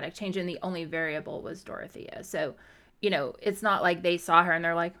a dramatic change. And the only variable was Dorothea. So, you know, it's not like they saw her and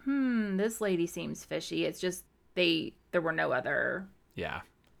they're like, this lady seems fishy. It's just there were no other, Yeah.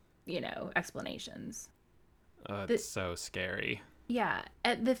 you know, explanations. It's The so scary. Yeah,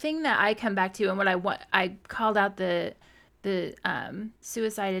 the thing that I come back to, and what I called out the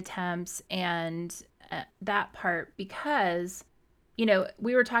suicide attempts and that part because, you know,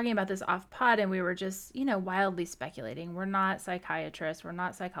 we were talking about this off pod and we were just, you know, wildly speculating. We're not psychiatrists, we're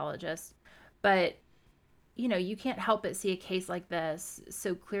not psychologists, but you know, you can't help but see a case like this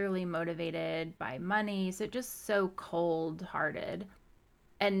so clearly motivated by money, so just so cold hearted,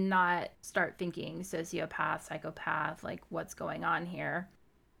 and not start thinking sociopath, psychopath, like what's going on here.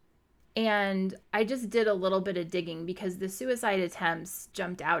 And I just did a little bit of digging because the suicide attempts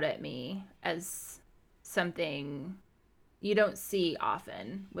jumped out at me as something you don't see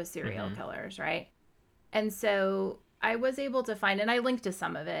often with serial Mhm. killers, right? And so I was able to find, and I linked to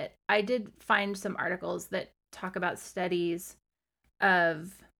some of it. I did find some articles that talk about studies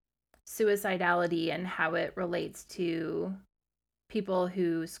of suicidality and how it relates to people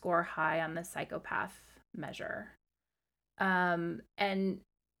who score high on the psychopath measure. And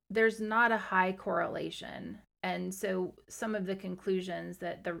there's not a high correlation. And so some of the conclusions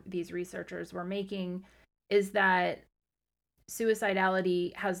that these researchers were making is that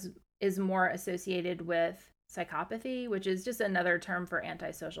suicidality is more associated with psychopathy, which is just another term for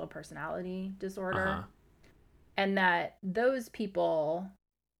antisocial personality disorder, Uh-huh. and that those people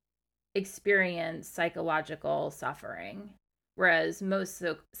experience psychological suffering, whereas most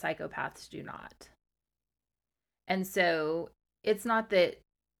psychopaths do not. And so it's not that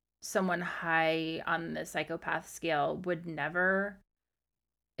someone high on the psychopath scale would never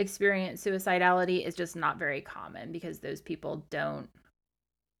experience suicidality. It's just not very common because those people don't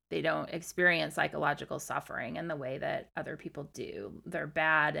experience psychological suffering in the way that other people do. They're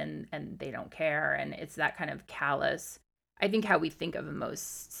bad and they don't care, and it's that kind of callous, I think, how we think of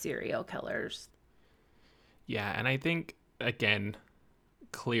most serial killers. Yeah, and I think again,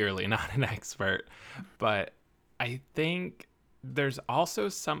 clearly not an expert, but I think there's also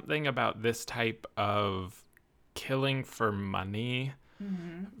something about this type of killing for money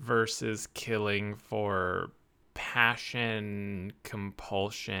Mm-hmm. versus killing for passion,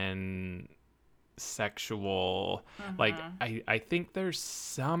 compulsion, sexual, like I think there's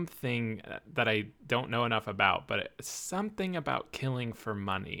something that I don't know enough about, but it's something about killing for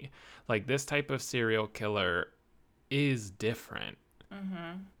money. Like this type of serial killer is different.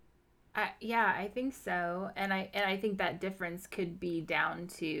 Yeah, I think so. And I think that difference could be down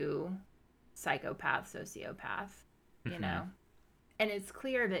to psychopath, sociopath, you know. And it's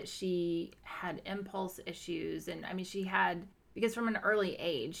clear that she had impulse issues, and I mean she had, because from an early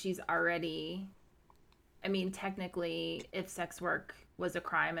age she's already, I mean technically if sex work was a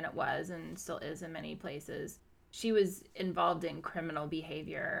crime, and it was and still is in many places, she was involved in criminal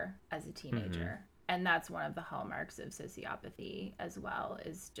behavior as a teenager. And that's one of the hallmarks of sociopathy as well,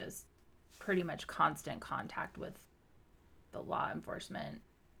 is just pretty much constant contact with the law enforcement,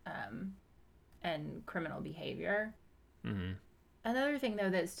 and criminal behavior. Another thing,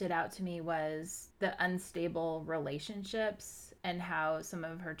 though, that stood out to me was the unstable relationships, and how some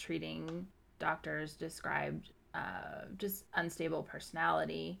of her treating doctors described just unstable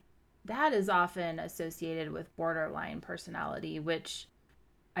personality. That is often associated with borderline personality, which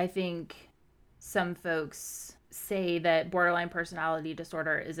I think some folks say that borderline personality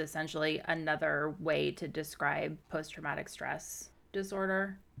disorder is essentially another way to describe post-traumatic stress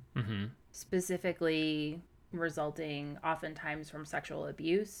disorder, specifically resulting oftentimes from sexual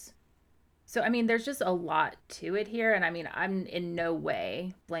abuse. So, I mean, there's just a lot to it here. And I mean, I'm in no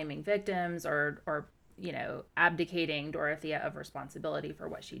way blaming victims or abdicating Dorothea of responsibility for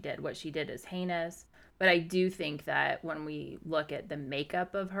what she did. What she did is heinous. But I do think that when we look at the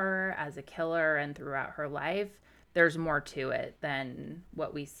makeup of her as a killer and throughout her life, there's more to it than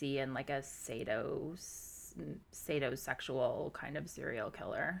what we see in like a sadosexual kind of serial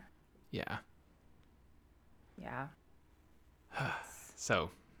killer. Yeah. Yeah.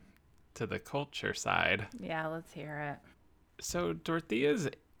 So, to the culture side. Yeah, let's hear it. So, Dorothea's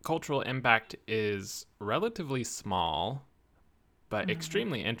cultural impact is relatively small, but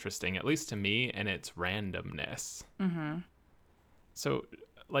extremely interesting, at least to me, in its randomness. So,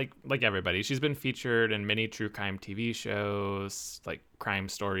 like everybody, she's been featured in many true crime TV shows, like Crime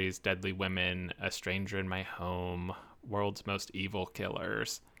Stories, Deadly Women, A Stranger in My Home, World's Most Evil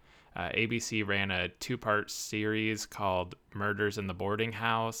Killers. ABC ran a 2-part series called Murders in the Boarding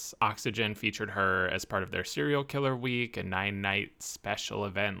House. Oxygen featured her as part of their Serial Killer Week, a 9-night special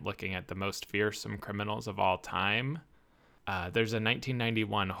event looking at the most fearsome criminals of all time. There's a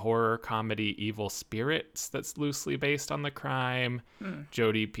 1991 horror comedy, Evil Spirits, that's loosely based on the crime.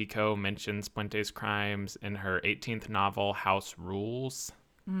 Jodi Picoult mentions Puente's crimes in her 18th novel, House Rules.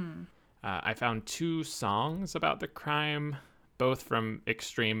 I found 2 songs about the crime, both from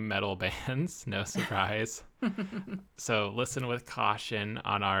extreme metal bands, no surprise. So listen with caution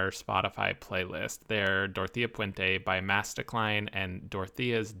on our Spotify playlist. They're Dorothea Puente by Masticline and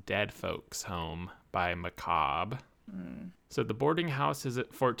Dorothea's Dead Folks Home by Macabre. So the boarding house is at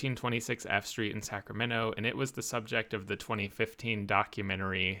 1426 F Street in Sacramento, and it was the subject of the 2015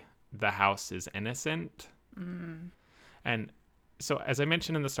 documentary, The House is Innocent. And so, as I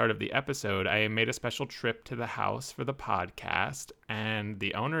mentioned in the start of the episode, I made a special trip to the house for the podcast, and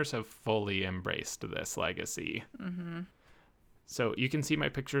the owners have fully embraced this legacy. So you can see my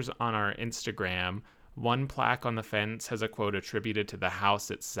pictures on our Instagram. One plaque on the fence has a quote attributed to the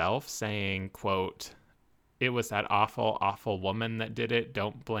house itself saying, quote, "It was that awful, awful woman that did it.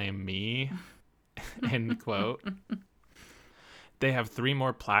 Don't blame me." End quote. They have 3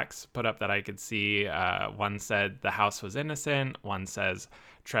 more plaques put up that I could see. One said the house was innocent. One says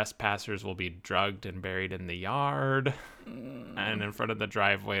trespassers will be drugged and buried in the yard. And in front of the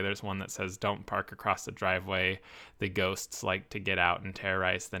driveway, there's one that says don't park across the driveway. The ghosts like to get out and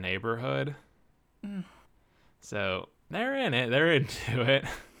terrorize the neighborhood. So they're in it. They're into it.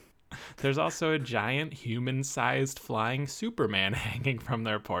 There's also a giant human-sized flying Superman hanging from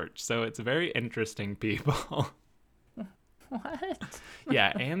their porch. So it's very interesting, people. What?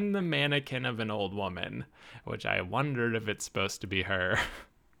 Yeah, and the mannequin of an old woman, which I wondered if it's supposed to be her.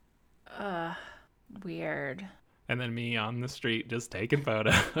 Weird. And then me on the street just taking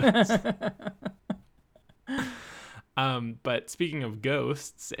photos. But speaking of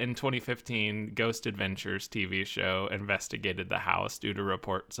ghosts, in 2015, Ghost Adventures TV show investigated the house due to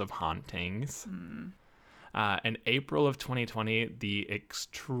reports of hauntings. In April of 2020, the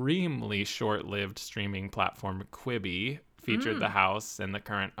extremely short-lived streaming platform Quibi featured the house and the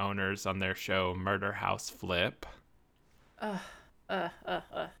current owners on their show Murder House Flip.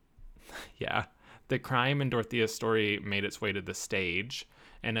 Yeah. The crime in Dorothea's story made its way to the stage.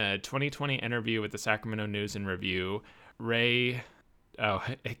 In a 2020 interview with the Sacramento News and Review, Ray...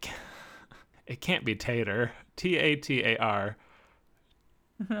 it can't be Tater. Tatar.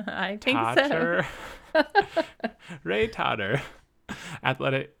 I think Totter. Ray Totter.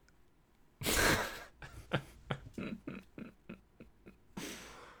 Athletic.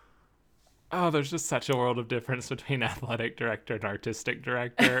 Oh, there's just such a world of difference between athletic director and artistic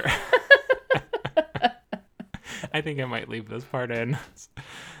director. I think I might leave this part in.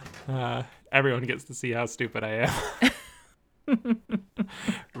 Everyone gets to see how stupid I am.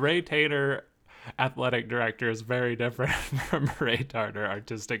 Ray Tater, athletic director, is very different from Ray Tarter,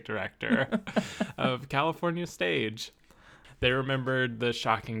 artistic director of California Stage. They remembered the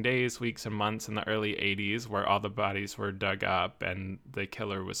shocking days, weeks, and months in the early 80s where all the bodies were dug up and the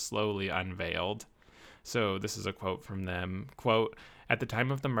killer was slowly unveiled. So this is a quote from them. Quote, "At the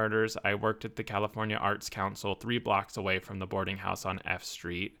time of the murders, I worked at the California Arts Council 3 blocks away from the boarding house on F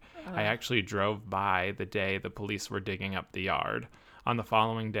Street. I actually drove by the day the police were digging up the yard. On the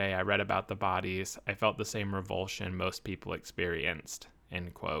following day, I read about the bodies. I felt the same revulsion most people experienced."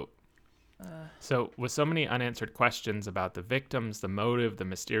 End quote. So, with so many unanswered questions about the victims, the motive, the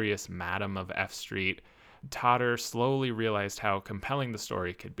mysterious Madam of F Street, Totter slowly realized how compelling the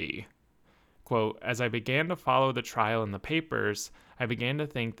story could be. Quote, "As I began to follow the trial in the papers, I began to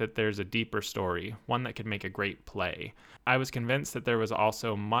think that there's a deeper story, one that could make a great play. I was convinced that there was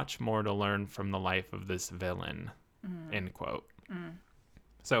also much more to learn from the life of this villain." End quote.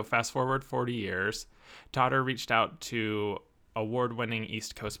 So, fast forward 40 years, Totter reached out to award-winning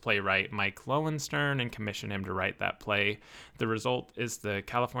East Coast playwright Mike Lowenstern and commissioned him to write that play. The result is the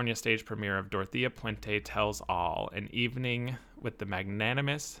California Stage premiere of Dorothea Puente Tells All, an evening with the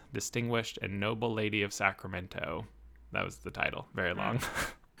magnanimous, distinguished, and noble lady of Sacramento. That was the title. Very long.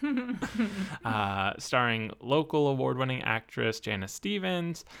 Starring local award-winning actress Janice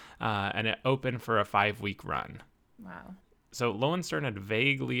Stevens, and it opened for a 5-week run. Wow. So Lowenstern had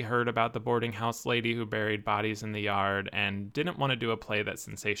vaguely heard about the boarding house lady who buried bodies in the yard and didn't want to do a play that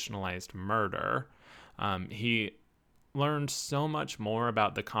sensationalized murder. He learned so much more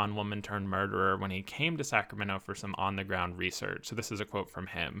about the con woman turned murderer when he came to Sacramento for some on-the-ground research. So this is a quote from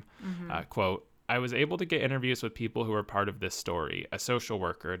him. Quote, "I was able to get interviews with people who were part of this story, a social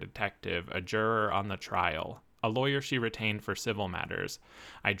worker, a detective, a juror on the trial, a lawyer she retained for civil matters.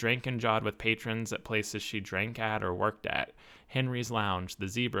 I drank and jawed with patrons at places she drank at or worked at. Henry's Lounge, the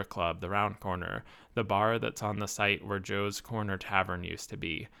Zebra Club, the Round Corner, the bar that's on the site where Joe's Corner Tavern used to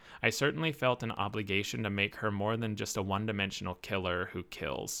be. I certainly felt an obligation to make her more than just a one-dimensional killer who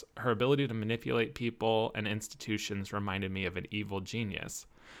kills. Her ability to manipulate people and institutions reminded me of an evil genius.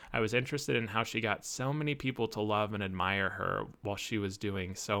 I was interested in how she got so many people to love and admire her while she was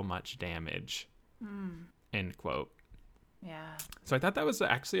doing so much damage." End quote. Yeah. So I thought that was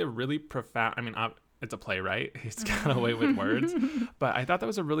actually a really profound, I mean, it's a playwright. He's got a way with words. But I thought that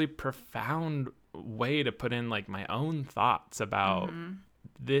was a really profound way to put in like my own thoughts about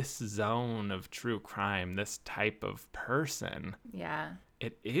this zone of true crime, this type of person. Yeah.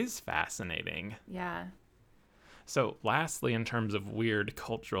 It is fascinating. Yeah. So lastly, in terms of weird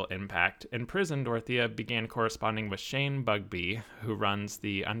cultural impact, in prison, Dorothea began corresponding with Shane Bugbee, who runs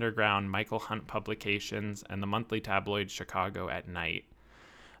the underground Michael Hunt Publications and the monthly tabloid Chicago at Night.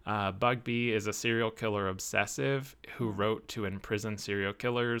 Bugbee is a serial killer obsessive who wrote to imprisoned serial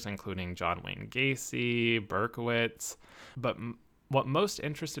killers, including John Wayne Gacy, Berkowitz. But what most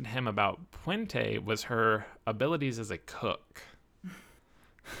interested him about Puente was her abilities as a cook.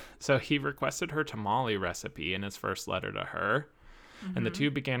 So he requested her tamale recipe in his first letter to her, and the two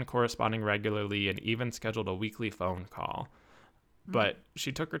began corresponding regularly and even scheduled a weekly phone call. But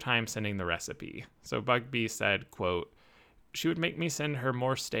she took her time sending the recipe. So Bugbee said, quote, "She would make me send her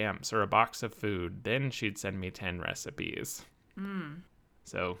more stamps or a box of food, then she'd send me 10 recipes."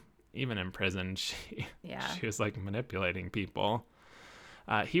 So even in prison, she was like manipulating people.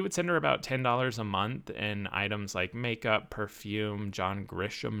 He would send her about $10 a month in items like makeup, perfume, John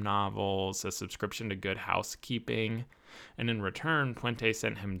Grisham novels, a subscription to Good Housekeeping. And in return, Puente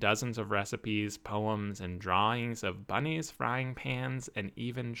sent him dozens of recipes, poems, and drawings of bunnies, frying pans, and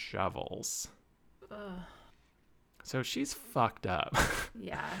even shovels. Ugh. So she's fucked up.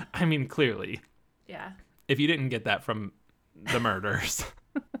 Yeah. I mean, clearly. Yeah. If you didn't get that from the murders.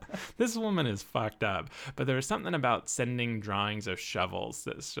 This woman is fucked up. But there's something about sending drawings of shovels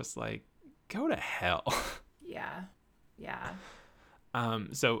that's just like, go to hell. Yeah. Yeah.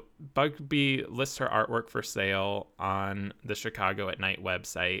 So Bugbee lists her artwork for sale on the Chicago at Night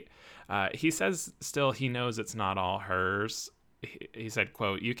website. He says still he knows it's not all hers. He said,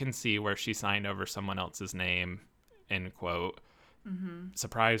 quote, "You can see where she signed over someone else's name," end quote.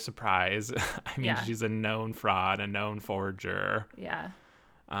 Surprise, surprise. I mean, she's a known fraud, a known forger. Yeah.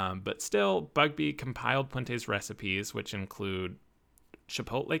 But still, Bugbee compiled Puente's recipes, which include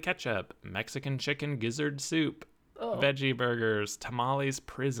Chipotle ketchup, Mexican chicken gizzard soup, Oh, veggie burgers, tamales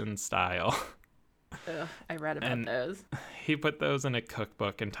prison style. ugh, I read about And those. he put those in a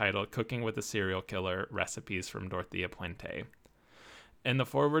cookbook entitled Cooking with a Serial Killer Recipes from Dorothea Puente. In the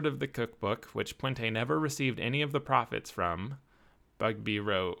foreword of the cookbook, which Puente never received any of the profits from, Bugbee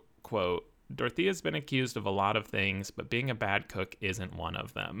wrote, quote, Dorothea's been accused of a lot of things, but being a bad cook isn't one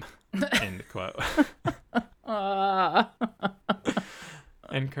of them, end quote.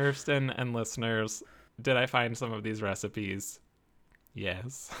 And Kirsten and listeners, did I find some of these recipes?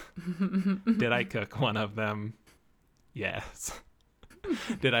 Yes. Did I cook one of them? Yes.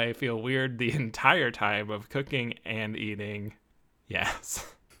 Did I feel weird the entire time of cooking and eating? Yes.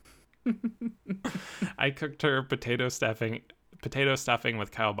 I cooked her potato stuffing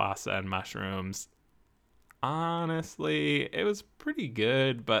with kielbasa and mushrooms. Honestly, it was pretty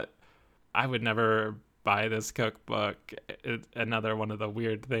good, but I would never buy this cookbook. It's another one of the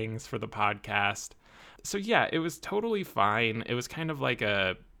weird things for the podcast. So yeah, it was totally fine. It was kind of like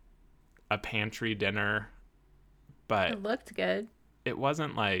a pantry dinner, but It looked good. it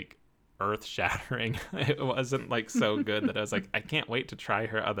wasn't like earth shattering. It wasn't like so good that I was like, I can't wait to try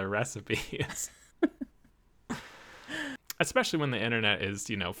her other recipes. Especially when the internet is,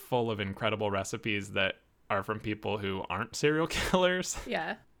 full of incredible recipes that are from people who aren't serial killers.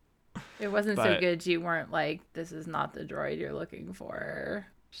 Yeah. It wasn't so But- good you weren't like, this is not the droid you're looking for.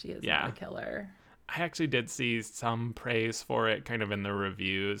 She is not a killer. I actually did see some praise for it kind of in the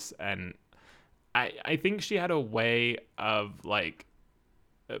reviews, and I think she had a way of like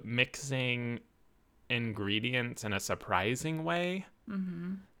mixing ingredients in a surprising way.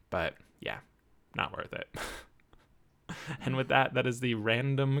 Mm-hmm. But yeah, not worth it. And with that is the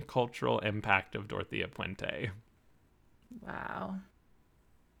random cultural impact of Dorothea Puente. Wow.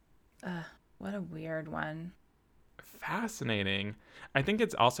 What a weird one. Fascinating. I think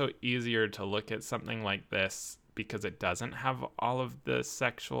it's also easier to look at something like this because it doesn't have all of the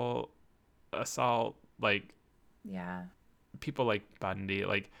sexual assault, like Yeah. people like Bundy,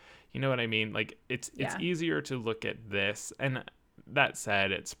 like, you know what I mean? Like it's Yeah. easier to look at this. And that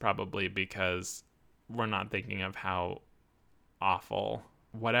said, it's probably because we're not thinking of how awful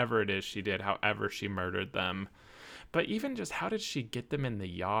whatever it is she did, however she murdered them. But even just how did she get them in the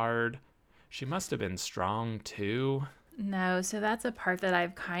yard? She must have been strong too. No, so that's a part that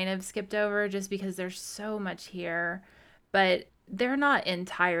I've kind of skipped over just because there's so much here, but they're not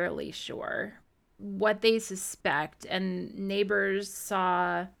entirely sure what they suspect. And neighbors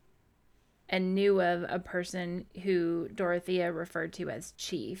saw and knew of a person who Dorothea referred to as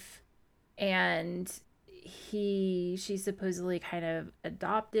Chief. And she supposedly kind of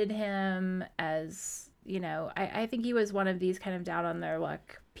adopted him as, I think he was one of these kind of down on their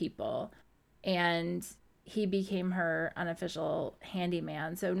luck people. And he became her unofficial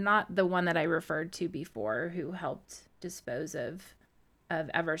handyman. So not the one that I referred to before who helped dispose of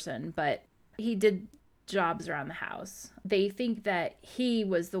Everson, but he did jobs around the house. They think that he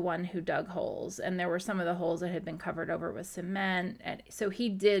was the one who dug holes, and there were some of the holes that had been covered over with cement. And so he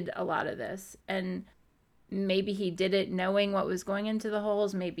did a lot of this, and maybe he did it knowing what was going into the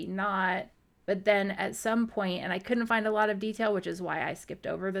holes, maybe not. But then at some point, and I couldn't find a lot of detail, which is why I skipped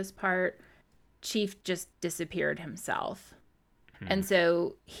over this part, Chief just disappeared himself. And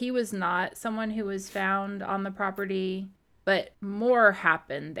so he was not someone who was found on the property, but more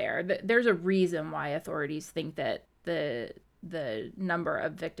happened there. There's a reason why authorities think that the number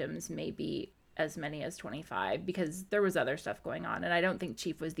of victims may be as many as 25, because there was other stuff going on. And I don't think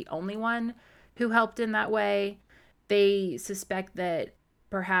Chief was the only one who helped in that way. They suspect that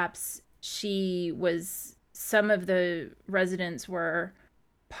perhaps some of the residents were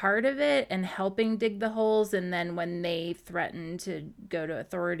part of it and helping dig the holes, and then when they threatened to go to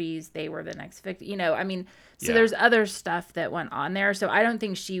authorities, they were the next victim. So there's other stuff that went on there. So I don't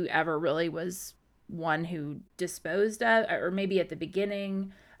think she ever really was one who disposed of, or maybe at the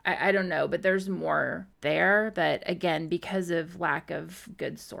beginning, I don't know, but there's more there that, again, because of lack of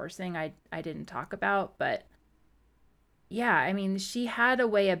good sourcing, I didn't talk about. But yeah, she had a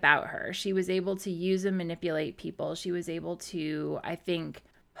way about her. She was able to use and manipulate people. She was able to, I think,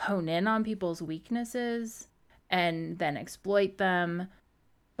 hone in on people's weaknesses and then exploit them.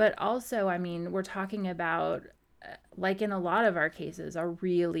 But also, we're talking about, like in a lot of our cases, a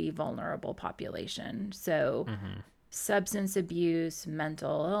really vulnerable population. So substance abuse,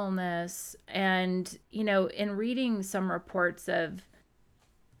 mental illness, and, in reading some reports of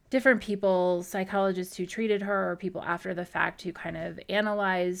different people, psychologists who treated her or people after the fact who kind of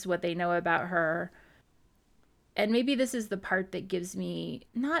analyzed what they know about her. And maybe this is the part that gives me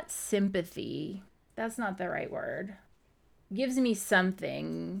not sympathy. That's not the right word. gives me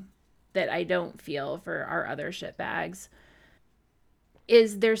something that I don't feel for our other shitbags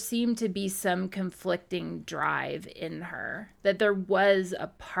is there seemed to be some conflicting drive in her, that there was a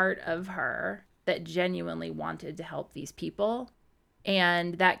part of her that genuinely wanted to help these people.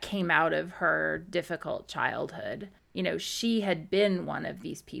 And that came out of her difficult childhood. You know, she had been one of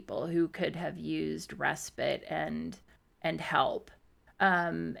these people who could have used respite and help.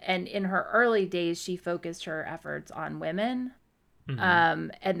 And in her early days, she focused her efforts on women.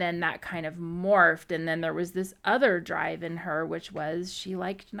 And then that kind of morphed. And then there was this other drive in her, which was she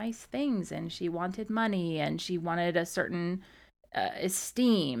liked nice things and she wanted money and she wanted a certain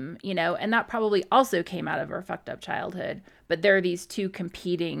esteem, you know, and that probably also came out of her fucked up childhood. But there are these two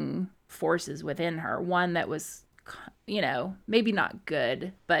competing forces within her. One that was, you know, maybe not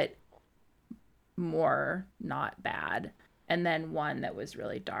good, but more not bad. And then one that was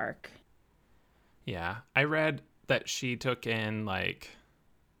really dark. Yeah. I read that she took in, like,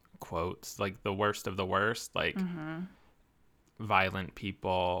 quotes, like the worst of the worst, like violent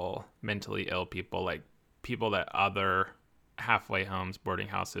people, mentally ill people, like people that other halfway homes, boarding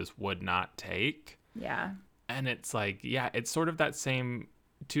houses would not take. Yeah. And it's like, yeah, it's sort of that same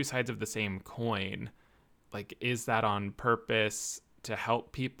two sides of the same coin. Like, is that on purpose to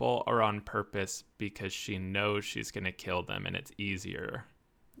help people or on purpose because she knows she's going to kill them and it's easier?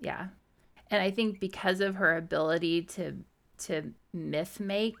 Yeah. And I think because of her ability to myth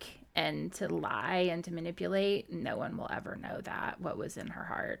make and to lie and to manipulate, no one will ever know that, what was in her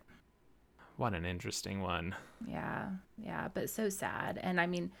heart. What an interesting one. Yeah. Yeah. But so sad. And I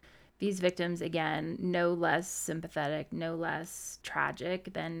mean, these victims, again, no less sympathetic, no less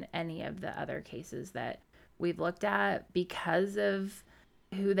tragic than any of the other cases that we've looked at because of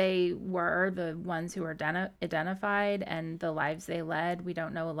who they were, the ones who were identified and the lives they led. We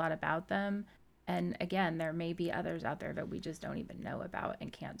don't know a lot about them. And again, there may be others out there that we just don't even know about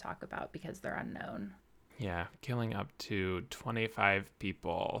and can't talk about because they're unknown. Yeah, killing up to 25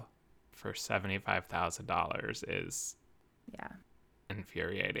 people for $75,000 is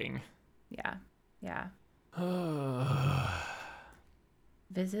infuriating. Yeah. Yeah.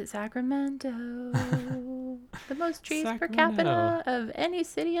 Visit Sacramento. The most trees per capita of any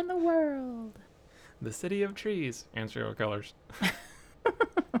city in the world. The city of trees and serial killers.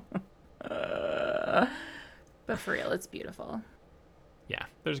 But for real, it's beautiful. Yeah,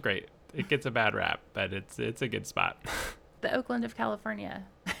 there's great. It gets a bad rap, but it's a good spot. The Oakland of California.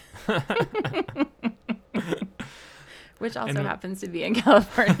 Which also happens to be in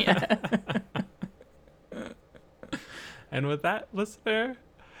California. And with that, listener,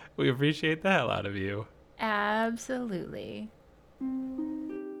 we appreciate the hell out of you. Absolutely.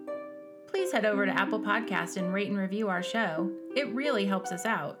 Please head over to Apple Podcast and rate and review our show. It really helps us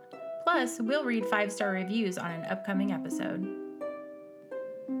out. Plus, we'll read 5-star reviews on an upcoming episode.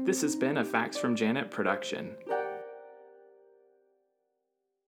 This has been a Facts from Janet production.